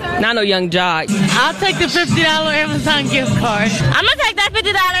 Not no Young Jock. I'll take the $50 Amazon gift card. I'm gonna take that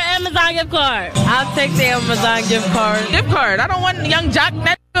 $50 Amazon gift card. I'll take the Amazon gift card. Gift card. I don't want Young Jock.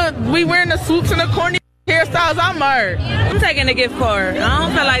 We wearing the suits and the corny hairstyles. I'm hurt. I'm taking the gift card. I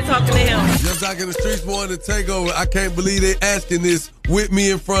don't feel like talking to him. Young Jock in the Streets wanting to take over. I can't believe they asking this with me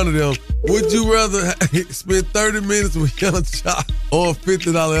in front of them. Would you rather spend 30 minutes with Young Jock or a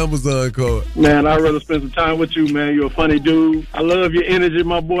 $50 Amazon card? Man, I'd rather spend some time with you, man. You're a funny dude. I love your energy,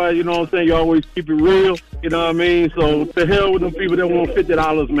 my boy. You know what I'm saying? You always keep it real. You know what I mean? So, the hell with them people that want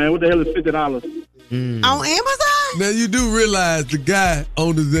 $50, man. What the hell is $50? On Amazon? Now, you do realize the guy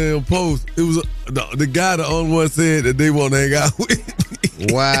on the damn post, it was the guy the only one said that they want to hang out with me.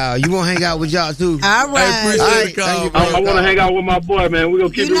 Wow, you want to hang out with y'all too? All right. I appreciate the call. I want to hang out with my boy, man. We're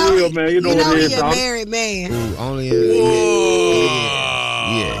going to keep it real, man. You know what it is. You're a married man. Ooh, only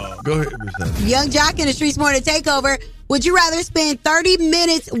yeah. Go ahead, Miss Young Jock in the Streets Morning Takeover. Would you rather spend 30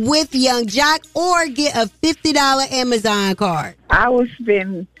 minutes with Young Jock or get a $50 Amazon card? I would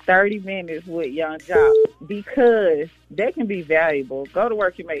spend 30 minutes with Young Jock because that can be valuable. Go to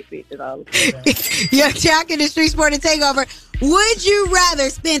work, you make $50. Young Jock in the Streets Morning Takeover. Would you rather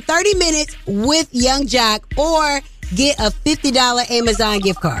spend 30 minutes with Young Jock or get a $50 Amazon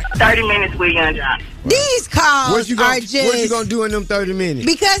gift card? 30 minutes with Young Jock. These calls What you are just... What you going to do in them 30 minutes?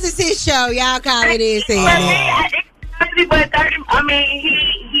 Because it's his show, y'all call it in. But 30, I mean,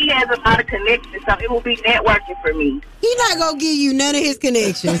 he has a lot of connections, so it will be networking for me. He's not going to give you none of his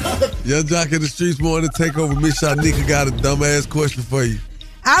connections. Young Jock in the Streets Morning Takeover. Miss Shanika got a dumbass question for you.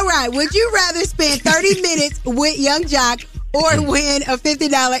 All right. Would you rather spend 30 minutes with Young Jock or win a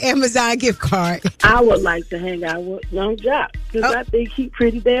 $50 Amazon gift card? I would like to hang out with Young Jock because I think he's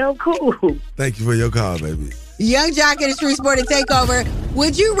pretty damn cool. Thank you for your call, baby. Young Jock in the Street Sporting Takeover.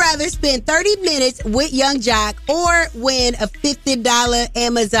 Would you rather spend 30 minutes with Young Jock or win a $50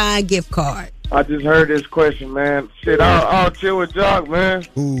 Amazon gift card? I just heard this question, man. Shit, I'll chill with Jock, man.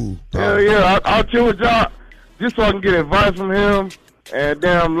 Ooh. Hell yeah, I'll chill with Jock just so I can get advice from him and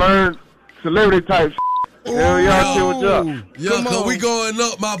damn learn celebrity type shit. Hell yeah, I'll chill with Jock. Yeah, cause we going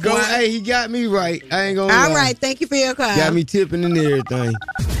up, my boy. Hey, he got me right. I ain't gonna All lie. right, thank you for your call. Got me tipping and everything.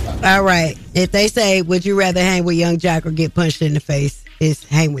 All right. If they say, would you rather hang with Young Jock or get punched in the face, it's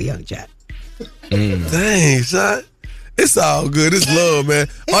hang with Young Jock. Dang, son. It's all good. It's love, man.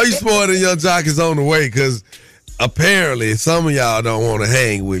 Are you smarter than Young Jock is on the way? Because apparently some of y'all don't want to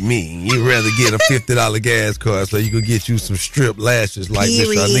hang with me. You'd rather get a $50 gas card so you could get you some strip lashes like Miss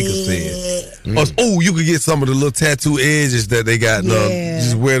Shanika said. Oh, you could get some of the little tattoo edges that they got.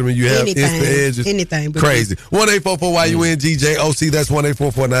 Just wear them and you have instant edges. Anything. Crazy. 1-844-YUNGJOC. That's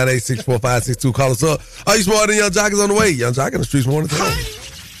 1-844-986-4562. Call us up. Are you smarter than Young Jock is on the way? Young Jock in the Streets Morning Takeover.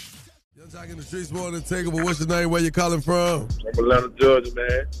 Young Jock in the Streets Morning Takeover. What's your name? Where you calling from? I'm Atlanta, Georgia,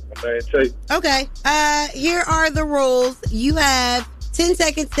 man. My name Tate. Okay. Here are the rules. You have 10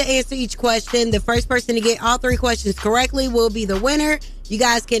 seconds to answer each question. The first person to get all 3 questions correctly will be the winner. You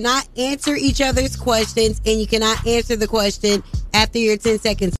guys cannot answer each other's questions, and you cannot answer the question after your 10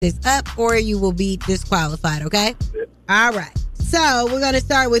 seconds is up, or you will be disqualified, okay? Yeah. All right. So we're going to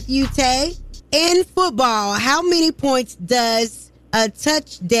start with you, Tay. In football, how many points does a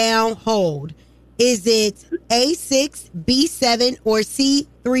touchdown hold? Is it A, 6, B, 7, or C,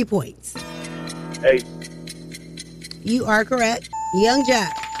 3 points? 8. You are correct. Young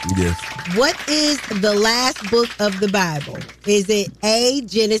Jock. Yes. What is the last book of the Bible? Is it A,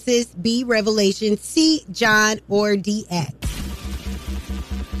 Genesis, B, Revelation, C, John, or D, Acts?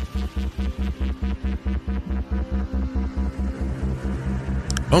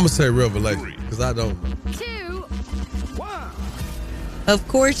 I'm going to say Revelation because I don't know. 2, 1. Of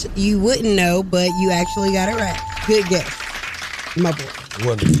course, you wouldn't know, but you actually got it right. Good guess, my boy.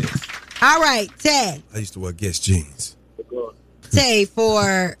 What is this? All right, Tay. I used to wear Guess jeans. Tay,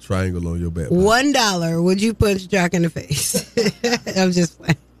 for triangle on your back. $1, would you punch Jock in the face? I'm just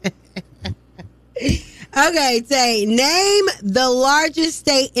playing. Okay, Tay, name the largest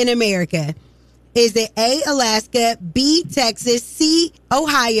state in America. Is it A, Alaska, B, Texas, C,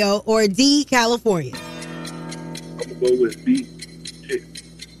 Ohio, or D, California? I'm going to go with B.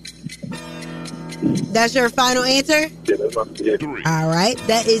 That's your final answer? Yeah, that's my 3. All right.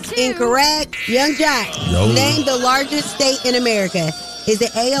 That is incorrect. Young Jock, name the largest state in America. Is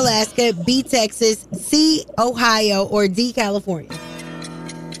it A, Alaska, B, Texas, C, Ohio, or D, California?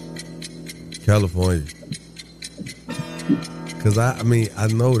 California. Because I mean, I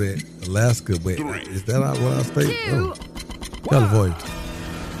know that Alaska, but is that what I state? Oh. California.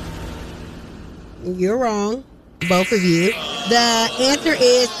 You're wrong. Both of you. The answer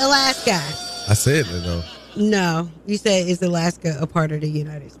is Alaska. I said that though. No, you said is Alaska a part of the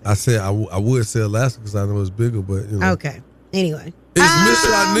United States? I said I would say Alaska because I know it's bigger, but you know. Okay. Anyway, it's Miss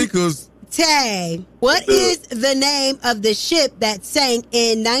Shanika's. Tay, what is the name of the ship that sank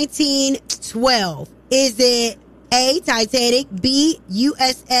in 1912? Is it A, Titanic, B,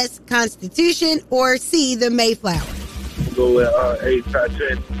 USS Constitution, or C, the Mayflower? Go with A,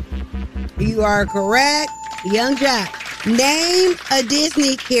 Titanic. You are correct. Young Jock, name a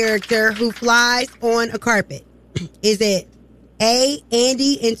Disney character who flies on a carpet. Is it A,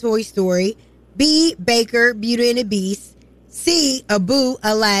 Andy in Toy Story, B, Baker, Beauty and the Beast, C, Abu,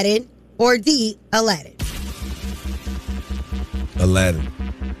 Aladdin, or D, Aladdin? Aladdin.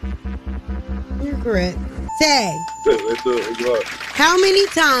 You're correct. Tay, how many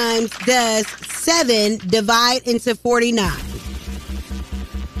times does 7 divide into 49?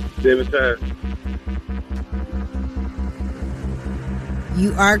 7 times.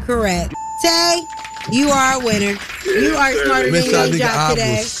 You are correct. Tay, you are a winner. You are smarter than Young Jock today.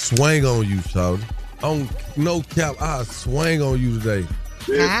 I will swing on you, Shawty. On no cap, I'll swing on you today.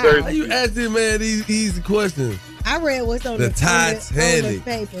 How you asking, man, these easy questions? I read what's on the the Titanic.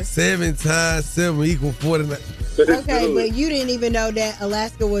 paper. 7 times 7 equals 49. Okay, but you didn't even know that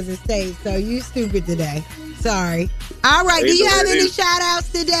Alaska was a state, so you stupid today. Sorry. All right, do you have any shout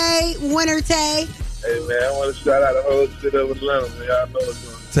outs today, Winner Tay? Hey, man, I want to shout out the whole shit of Atlanta, man. Y'all know what's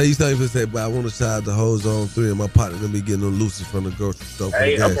going on. Tell you something to say, but I want to shout out the whole Zone 3 and my partner gonna be getting them Lucy from the grocery store.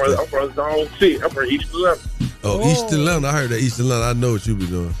 Hey, I'm from Zone 6. I'm from East Atlanta. Oh, East Atlanta. I heard that East Atlanta. I know what you be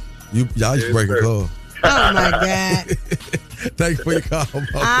doing. Y'all used to break a car. Oh, my God. Thanks for your call, my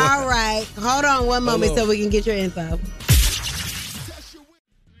All right. Hold on one moment so we can get your info.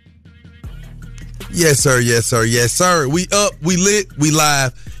 Yes, sir. Yes, sir. Yes, sir. We up. We lit. We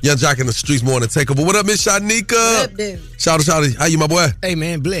live. Young Jock in the Streets Morning Takeover. What up, Miss Shanika? What up, dude? Shouty. How you, my boy? Hey,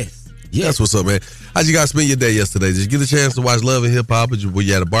 man. Bless. Yeah. That's what's up, man. How'd you guys spend your day yesterday? Did you get a chance to watch Love and Hip Hop? Were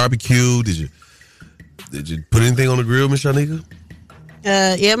you at a barbecue? Did you put anything on the grill, Miss Shanika?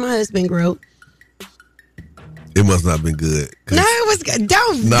 Yeah, my husband grilled. It must not have been good. No, it was good.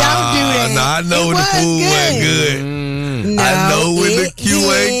 Don't do that. Nah, I know when the food wasn't good. No, I know when the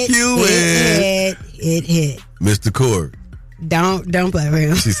Q ain't Qing. It hit. Mr. Cord. Don't play with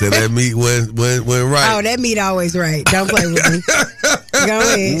him. She said that meat went right. Oh, that meat always right. Don't play with me. Go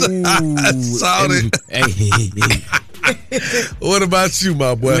ahead. Solid. What about you,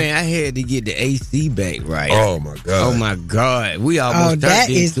 my boy? Man, I had to get the AC back right. Oh, my God. Oh, my God. We almost that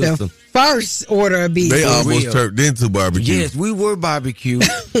is the first order of beef. They almost turned into barbecue. Yes, we were barbecue.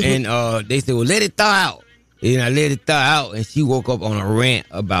 And they said, well, let it thaw out. And I let it thaw out, and she woke up on a rant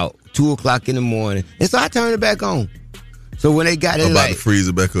about 2 o'clock in the morning. And so I turned it back on. So when they got it, about to freeze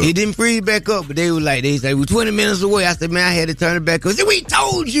it back up. It didn't freeze back up, but they said, we're 20 minutes away. I said, man, I had to turn it back up. I said, we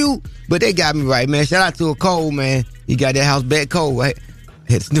told you. But they got me right, man. Shout out to a Cole, man. He got that house back cold. I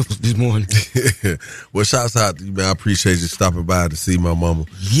had sniffles this morning. Well, shouts out to you, man. I appreciate you stopping by to see my mama.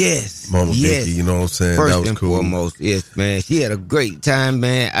 Yes. Mama Vicky, you know what I'm saying? First that was and cool. foremost, yes, man. She had a great time,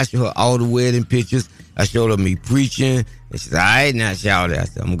 man. I showed her all the wedding pictures. I showed her me preaching. And she said, all right, now shout out. I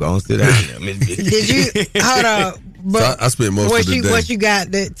said, I'm going to sit down there, Miss Vicky. Did you, hold on. But so I spent most of the day. What you got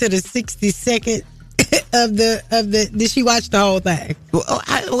to the 60-second of the, did she watch the whole thing? Well,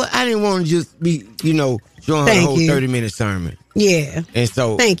 I didn't want to just be, showing her the whole 30-minute sermon. Yeah. And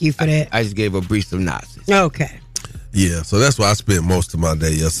so. Thank you for that. I just gave her a brief synopsis. Okay. Yeah, so that's why I spent most of my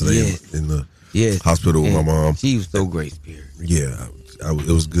day yesterday in the hospital with my mom. She was so great spirit. Yeah,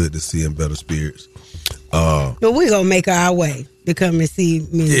 it was good to see in better spirits. But we're going to make our way to come and see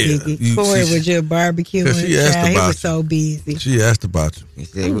Miss Vicky. Corey was your barbecue. She asked about he was so busy. She asked about you.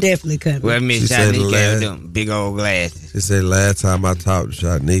 I'm definitely coming. Well, Miss Shanika had them big old glasses. She said last time I talked to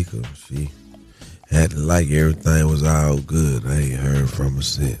Shanika, she had to like everything was all good. I ain't heard from her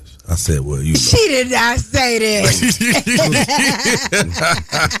since. I said, well, you know. She did not say that.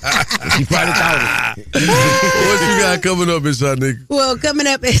 She probably thought it. What you got coming up, Miss Shanika? Well, coming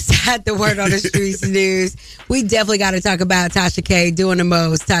up inside the Word on the Streets news, we definitely got to talk about Tasha K doing the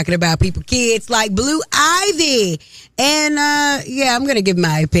most, talking about kids like Blue Ivy. And, I'm going to give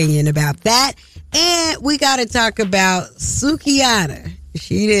my opinion about that. And we got to talk about Sukihana.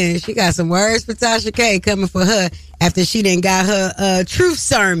 She got some words for Tasha K coming for her after she done got her truth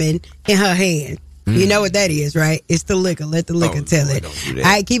sermon in her hand. You know what that is, right? It's the liquor. Let the liquor tell it. All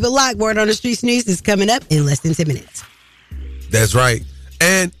right, keep it locked. Word on the Streets news is coming up in less than 10 minutes. That's right.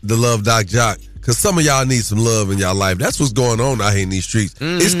 And the Love Doc Jock. Because some of y'all need some love in y'all life. That's what's going on out here in these streets.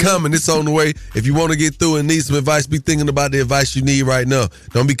 It's coming. It's on the way. If you want to get through and need some advice, be thinking about the advice you need right now.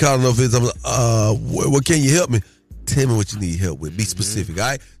 Don't be calling up and what can you help me? Tell me what you need help with. Be specific, all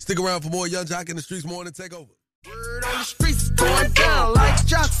right? Stick around for more Young Jock in the Streets Morning Takeover. Word on the streets going down like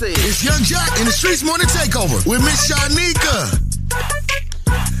Jock said. It's Young Jock in the Streets Morning Takeover with Miss Shanika.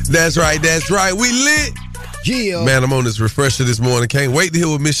 That's right. We lit. Yeah. Man, I'm on this refresher this morning. Can't wait to hear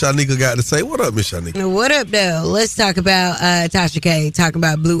what Miss Shanika got to say. What up, Miss Shanika? What up, though? Let's talk about Tasha K, talking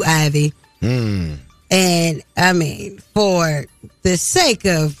about Blue Ivy. And, I mean, for the sake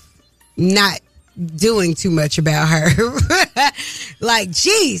of not doing too much about her. Like,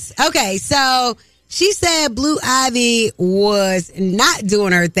 geez. Okay, so she said Blue Ivy was not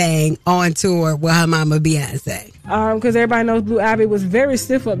doing her thing on tour with her mama Beyonce. Because everybody knows Blue Ivy was very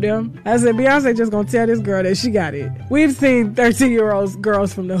stiff up there. I said, Beyonce just gonna tell this girl that she got it. We've seen 13-year-old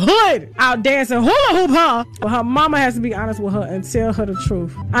girls from the hood out dancing hula hoop her, but her mama has to be honest with her and tell her the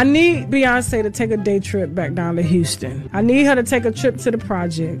truth. I need Beyonce to take a day trip back down to Houston. I need her to take a trip to the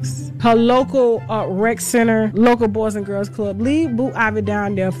projects, her local rec center, local Boys and Girls Club. Leave Blue Ivy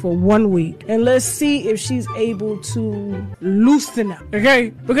down there for 1 week and let's see if she's able to loosen up,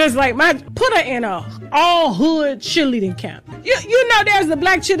 okay? Because put her in a all hood cheerleading camp. You know there's the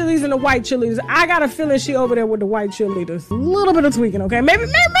black cheerleaders and the white cheerleaders. I got a feeling she over there with the white cheerleaders. A little bit of tweaking, okay? Maybe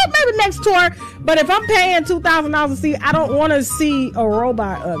next tour. But if I'm paying $2,000 a seat, I don't want to see a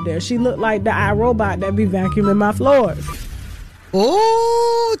robot up there. She looked like the iRobot that be vacuuming my floors.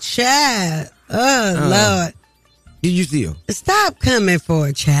 Oh, Chad. Oh, Lord. Did you see her? Stop coming for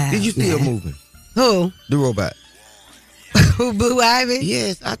a child. Did you see her moving? Who? The robot. Who, Blue Ivy?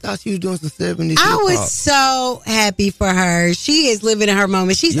 Yes, I thought she was doing some 70s. I was so happy for her. She is living in her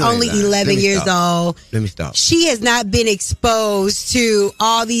moment. She's only 11 years old. Let me stop. She has not been exposed to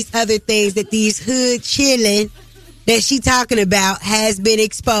all these other things that these hood chillin' that she talking about has been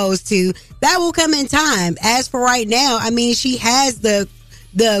exposed to. That will come in time. As for right now, I mean, she has the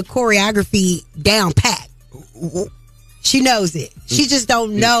choreography down pat. She knows it. She just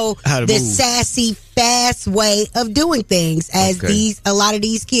don't know the move. sassy, fast way of doing things as a lot of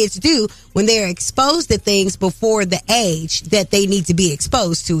these kids do when they're exposed to things before the age that they need to be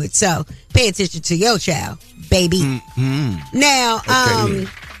exposed to it. So pay attention to your child, baby. Now,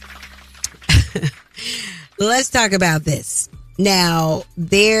 let's talk about this. Now,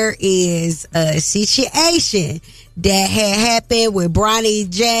 there is a situation that had happened with Bronny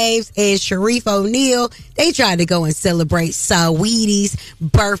James and Sharif O'Neal. They tried to go and celebrate Saweetie's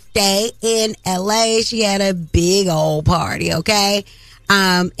birthday in LA. She had a big old party, okay?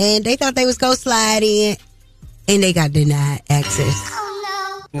 And they thought they was going to slide in, and they got denied access.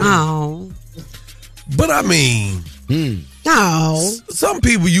 Oh. But I mean, some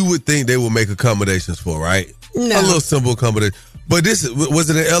people you would think they would make accommodations for, right? No. A little simple accommodation. But was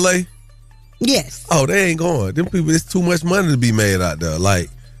it in LA? Yes. Oh, they ain't going. Them people, it's too much money to be made out there. Like,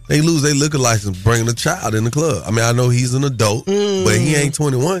 they lose their liquor license bringing a child in the club. I mean, I know he's an adult, but he ain't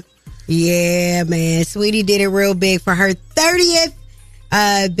 21. Yeah, man. Sweetie did it real big for her 30th.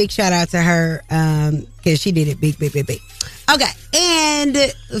 Big shout out to her because she did it big. Okay, and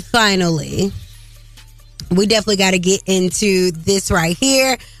finally, we definitely got to get into this right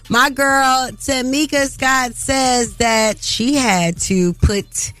here. My girl, Tamika Scott, says that she had to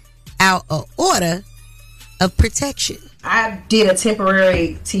put out an order of protection. I did a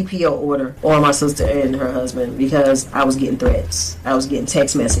temporary TPO order on my sister and her husband because I was getting threats. I was getting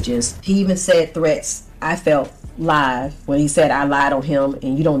text messages. He even said threats I felt live when he said I lied on him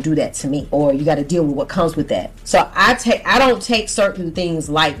and you don't do that to me, or you got to deal with what comes with that. So I don't take certain things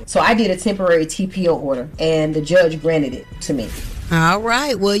lightly. So I did a temporary TPO order and the judge granted it to me. All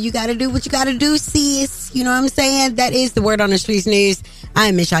right. Well, you got to do what you got to do, sis. You know what I'm saying? That is the Word on the Streets News.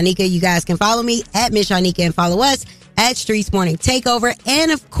 I'm Miss Shanika. You guys can follow me at Miss Shanika and follow us at Streets Morning Takeover. And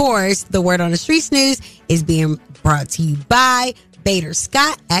of course, the Word on the Streets News is being brought to you by Bader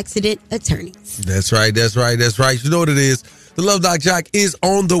Scott Accident Attorneys. That's right. You know what it is. The Love Doc Jock is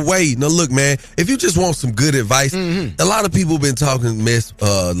on the way. Now, look, man, if you just want some good advice, a lot of people been talking mess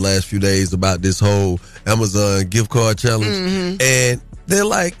last few days about this whole Amazon gift card challenge. And they're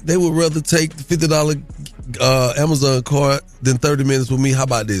like, they would rather take the $50 Amazon card than 30 minutes with me. How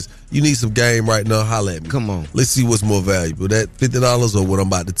about this? You need some game right now, holla at me. Come on. Let's see what's more valuable, that $50 or what I'm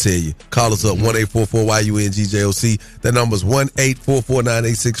about to tell you. Call us up, 1-844-YUNGJOC. That number's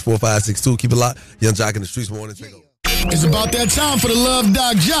 1-844-986-4562. Keep it locked. Young Jock in the Streets Morning Takeover. It's about that time for the Love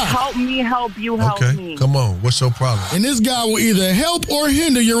Doc Jock. Help me, help you, help me. Come on. What's your problem? And this guy will either help or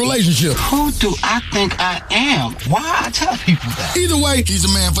hinder your relationship. Who do I think I am? Why I tell people that? Either way, he's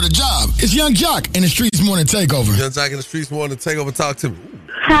a man for the job. It's Young Jock in the Streets Morning Takeover. Young Jock in the Streets Morning Takeover. Talk to me.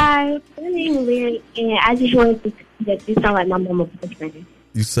 Hi, my name is Lyric, and I just wanted to say that you sound like my mama's boyfriend.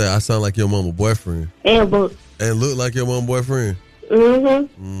 You say I sound like your mama's boyfriend? And look. And look like your mama's boyfriend?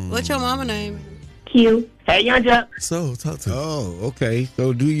 What's your mama name? Q. Hey, Young Jock. So, talk to me. Oh, okay.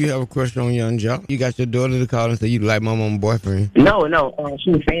 So, do you have a crush on Young Jock? You got your daughter to call and say you like my mama's boyfriend? No.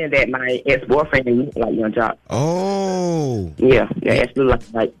 She was saying that my ex-boyfriend looked like Young Jock. Oh. Yeah, ex look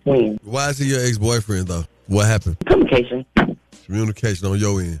like twins. Why is he your ex-boyfriend, though? What happened? Communication on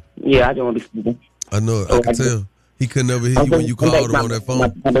your end. Yeah, I don't want to be speaking. I know it. I can tell. He couldn't ever hear you when you called him on that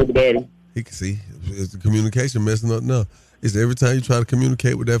phone. My baby daddy. He can see. It's the communication messing up now. It's every time you try to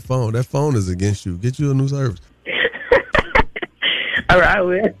communicate with that phone is against you. Get you a new service. All right,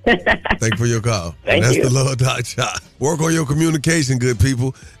 well. Thank you for your call. Thank you. The Love Doc Jock. Work on your communication, good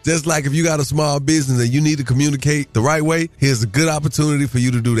people. Just like if you got a small business and you need to communicate the right way, here's a good opportunity for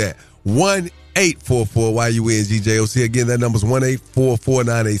you to do that. 1-844-YUNGJOC. Again, that number's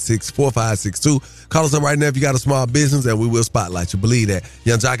 1-844-986-4562. Call us up right now if you got a small business, and we will spotlight you. Believe that.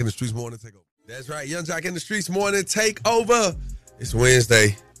 Young Jock in the Streets Morning Takeover. That's right. Young Jock in the Streets Morning Takeover. It's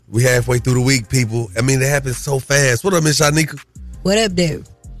Wednesday. We halfway through the week, people. I mean, it happens so fast. What up, Miss Shanika? What up, dude?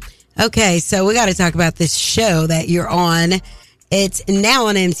 Okay, so we got to talk about this show that you're on. It's now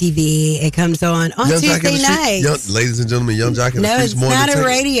on MTV. It comes on Tuesday nights. Ladies and gentlemen, Young Jock in the Streets Morning Takeover. No, it's not a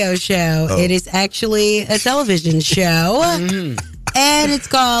radio show. Oh. It is actually a television show. And it's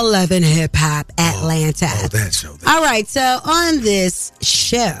called Love and Hip Hop Atlanta. Oh, that show. All right, so on this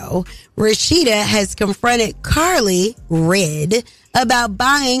show, Rashida has confronted Carly Red about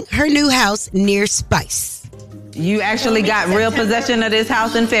buying her new house near Spice. You actually got real possession of this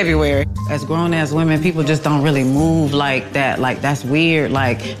house in February. As grown-ass women, people just don't really move like that. Like, that's weird.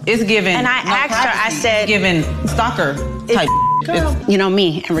 Like, it's given... And I asked her, I said... Given stalker type. Girl. You know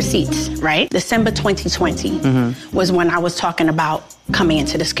me and receipts, right? December 2020 was when I was talking about coming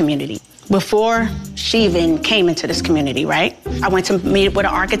into this community. Before she even came into this community, right? I went to meet with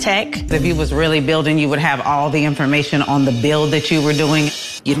an architect. If you was really building, you would have all the information on the build that you were doing.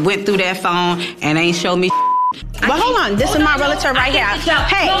 You went through that phone and ain't showed me. But hold on, this is my realtor right here.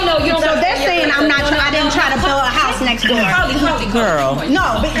 Hey, so they're saying I didn't try to build a house next door. Girl.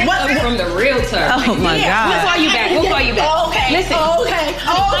 No, but what? From the realtor. Oh my God. We'll call you back. We'll call you back. Oh, okay. Listen. Oh, okay.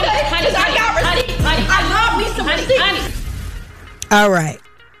 Oh, okay. Because I got receipts. I love me some receipts. All right.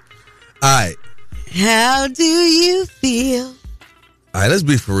 All right. How do you feel? All right, let's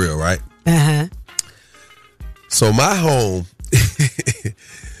be for real, right? Uh-huh. So my home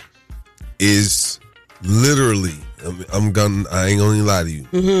is literally, I ain't gonna lie to you.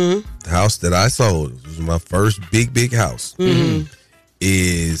 Mm-hmm. The house that I sold, it was my first big house,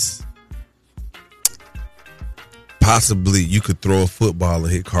 is possibly you could throw a football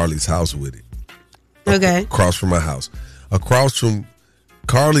and hit Carly's house with it. Okay. Across from my house. Across from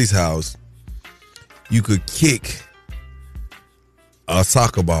Carly's house, you could kick a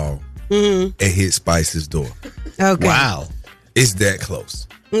soccer ball and hit Spice's door. Okay. Wow. It's that close.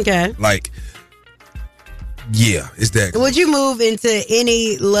 Okay. Like, yeah, it's that close. Would you move into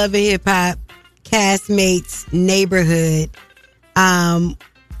any Love and Hip Hop castmates neighborhood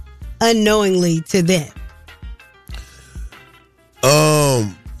unknowingly to them?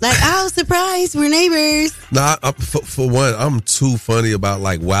 Like, oh, surprise, we're neighbors. Nah, for one, I'm too funny about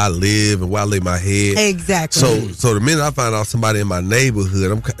like where I live and where I lay my head. Exactly. So the minute I find out somebody in my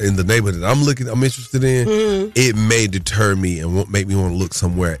neighborhood, in the neighborhood that I'm interested in, it may deter me and won't make me want to look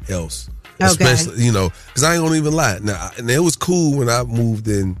somewhere else. Okay. Especially, because I ain't gonna even lie. Now, and it was cool when I moved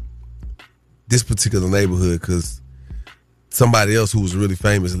in this particular neighborhood because somebody else who was really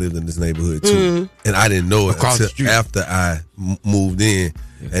famous lived in this neighborhood too, and I didn't know it until after I moved in.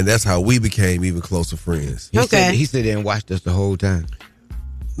 And that's how we became even closer friends. He said there and watched us the whole time.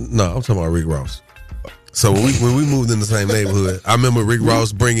 No, I'm talking about Rick Ross. So when we moved in the same neighborhood, I remember Rick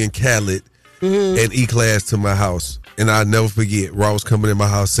Ross bringing Khaled and E-Class to my house. And I'll never forget Ross coming in my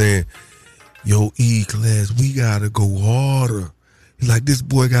house saying, yo, E-Class, we gotta go harder. He's like, this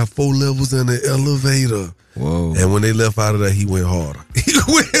boy got 4 levels in the elevator. Whoa. And when they left out of there, he went harder.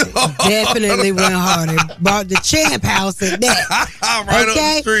 Definitely went harder. Bought the Champ House at that. Right up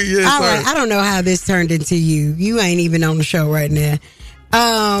the street, yes, all sir. right. I don't know how this turned into you. You ain't even on the show right now.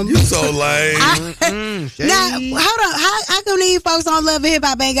 You so lame. Now, hold on. How come these folks on Love and Hip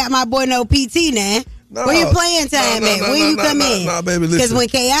Hop ain't got my boy no PT now? No, Where you playing time at? When you come in? No, baby, listen. Because when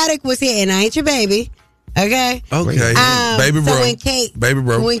Chaotic was here, and I ain't your baby, okay? Okay. Baby bro. Baby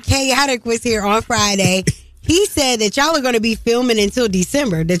bro. When Chaotic was here on Friday, he said that y'all are going to be filming until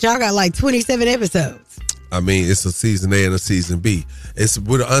December, that y'all got like 27 episodes. I mean, it's a season A and a season B. It's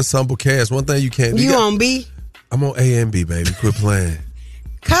with an ensemble cast. One thing you can't do. You on B? I'm on A and B, baby. Quit playing.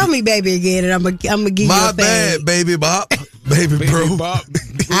 Call me baby again, and I'm gonna give you a My bad, baby bop. Baby bro. All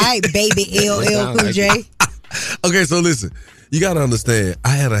right, baby LL Cool J. Okay, so listen. You got to understand, I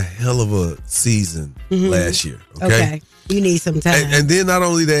had a hell of a season last year. Okay? You need some time. And then not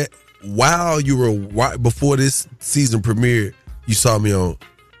only that, before this season premiered, you saw me on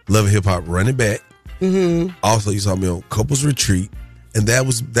Love and Hip Hop Running Back. Also, you saw me on Couples Retreat. And that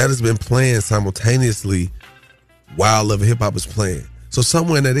has been playing simultaneously while Love and Hip Hop is playing. So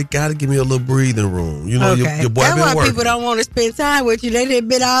somewhere in there, they got to give me a little breathing room. You know, your boy that's been why working. people don't want to spend time with you. They done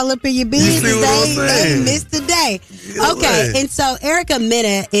been all up in your business. They missed the day. Okay, and so Erica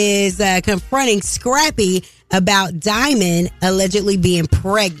Mena is confronting Scrappy about Diamond allegedly being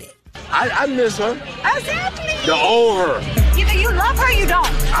pregnant. I miss her. Exactly. The old her. Either you love her or you don't.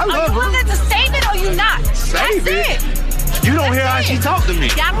 I love her. Are you willing to save it or you not? Save That's it? You don't hear how she talk to me.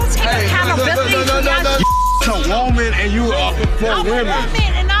 Y'all don't take accountability. No. You a woman and you are for I'm women. a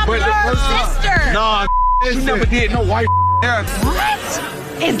woman and I'm your sister. Nah, you never did no white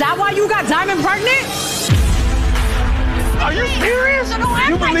What? Is that why you got Diamond pregnant? Are you serious? So don't act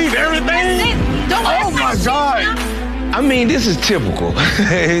You like believe everything? Don't act Oh like my shit, God. now. I mean, this is typical.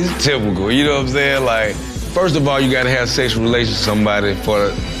 It's typical. You know what I'm saying? Like, first of all, you got to have sexual relations with somebody for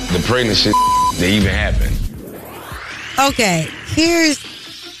the pregnancy to even happen. Okay, here's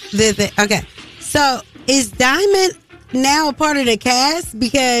the thing. Okay, so is Diamond now a part of the cast?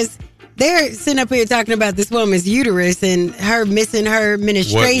 Because they're sitting up here talking about this woman's uterus and her missing her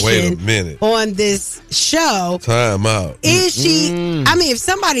menstruation wait a minute. on this show. Time out. Is she, I mean, if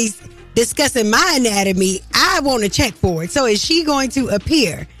somebody's discussing my anatomy, I want to check for it. So is she going to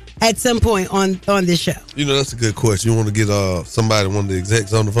appear at some point on this show? You know, that's a good question. You want to get somebody, one of the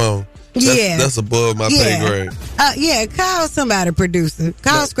execs on the phone? That's above my pay grade. Yeah, call somebody producer.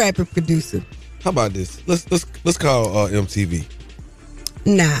 Call Scrapper producer. How about this? Let's call MTV.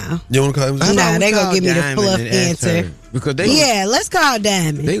 Nah. You want to call MTV? Nah, they gonna give me the fluff answer. Because let's call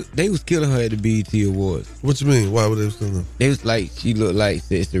Diamond. They was killing her at the BET Awards. What you mean? Why were they killing her? They was like, she looked like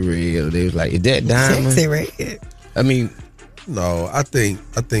Sexy Red. They was like, is that Diamond? Sexy Red. I mean, no. I think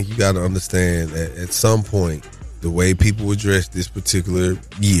you got to understand at some point the way people were dressed this particular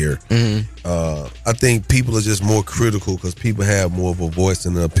year. I think people are just more critical because people have more of a voice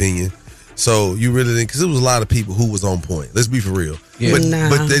and an opinion. So you really think, because it was a lot of people who was on point. Let's be for real. Yeah.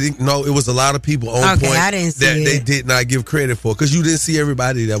 But they didn't know, it was a lot of people on point I didn't see that it. they did not give credit for, because you didn't see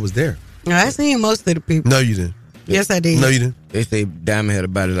everybody that was there. No, I seen most of the people. No, you didn't. Yes, I did. No, you didn't. They say Diamond had a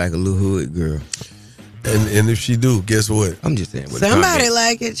body like a little hood girl. And if she do, guess what? I'm just saying. Somebody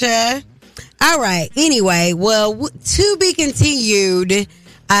like it, Chad. All right. Anyway, well, to be continued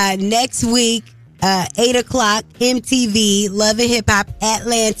next week, 8 o'clock, MTV, Love and Hip Hop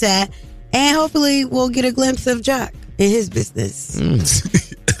Atlanta. And hopefully we'll get a glimpse of Jock in his business.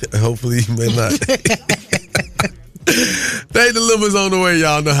 Hopefully he may not. They Dilemma's on the way.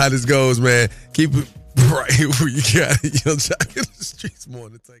 Y'all know how this goes, man. Keep it right where you got it. Young Jock in the streets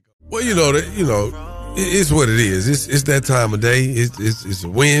morning take over. Well, it's what it is. It's that time of day. It's a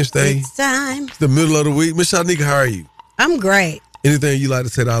Wednesday. It's time. It's the middle of the week. Miss Shanika, how are you? I'm great. Anything you like to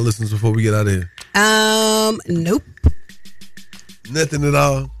say to our listeners before we get out of here? Nope. Nothing at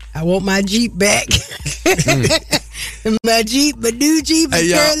all. I want my Jeep back. My new Jeep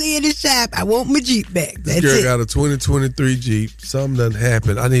is currently in the shop. I want my Jeep back. That's this girl it. got a 2023 Jeep. Something done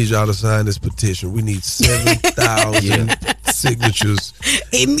happened. I need y'all to sign this petition. We need 7,000 signatures.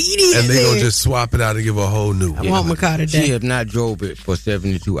 Immediately. And they gonna just swap it out and give her a whole new one. I want my car today. She have not drove it for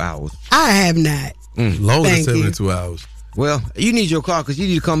 72 hours. I have not. Longer than Thank you. 72 hours. Well, you need your car because you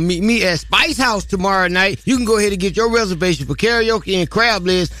need to come meet me at Spice House tomorrow night. You can go ahead and get your reservation for karaoke and crab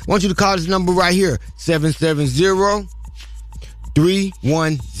legs. I want you to call this number right here,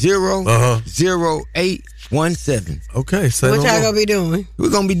 770-310-0817. Okay, say What no y'all more. gonna be doing? We're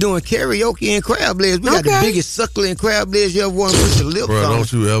going to be doing karaoke and crab legs. We got the biggest suckling crab legs you ever want to put your lips Bro, on.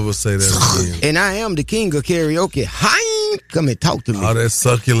 don't you ever say that again. And I am the king of karaoke. Hein, come and talk to me. All that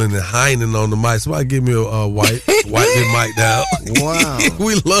succulent and hining on the mic. Somebody give me a wipe this mic down. Wow.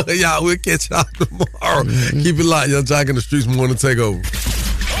 We love y'all. We'll catch y'all tomorrow. Keep it locked. Young Jock in the streets morning take over.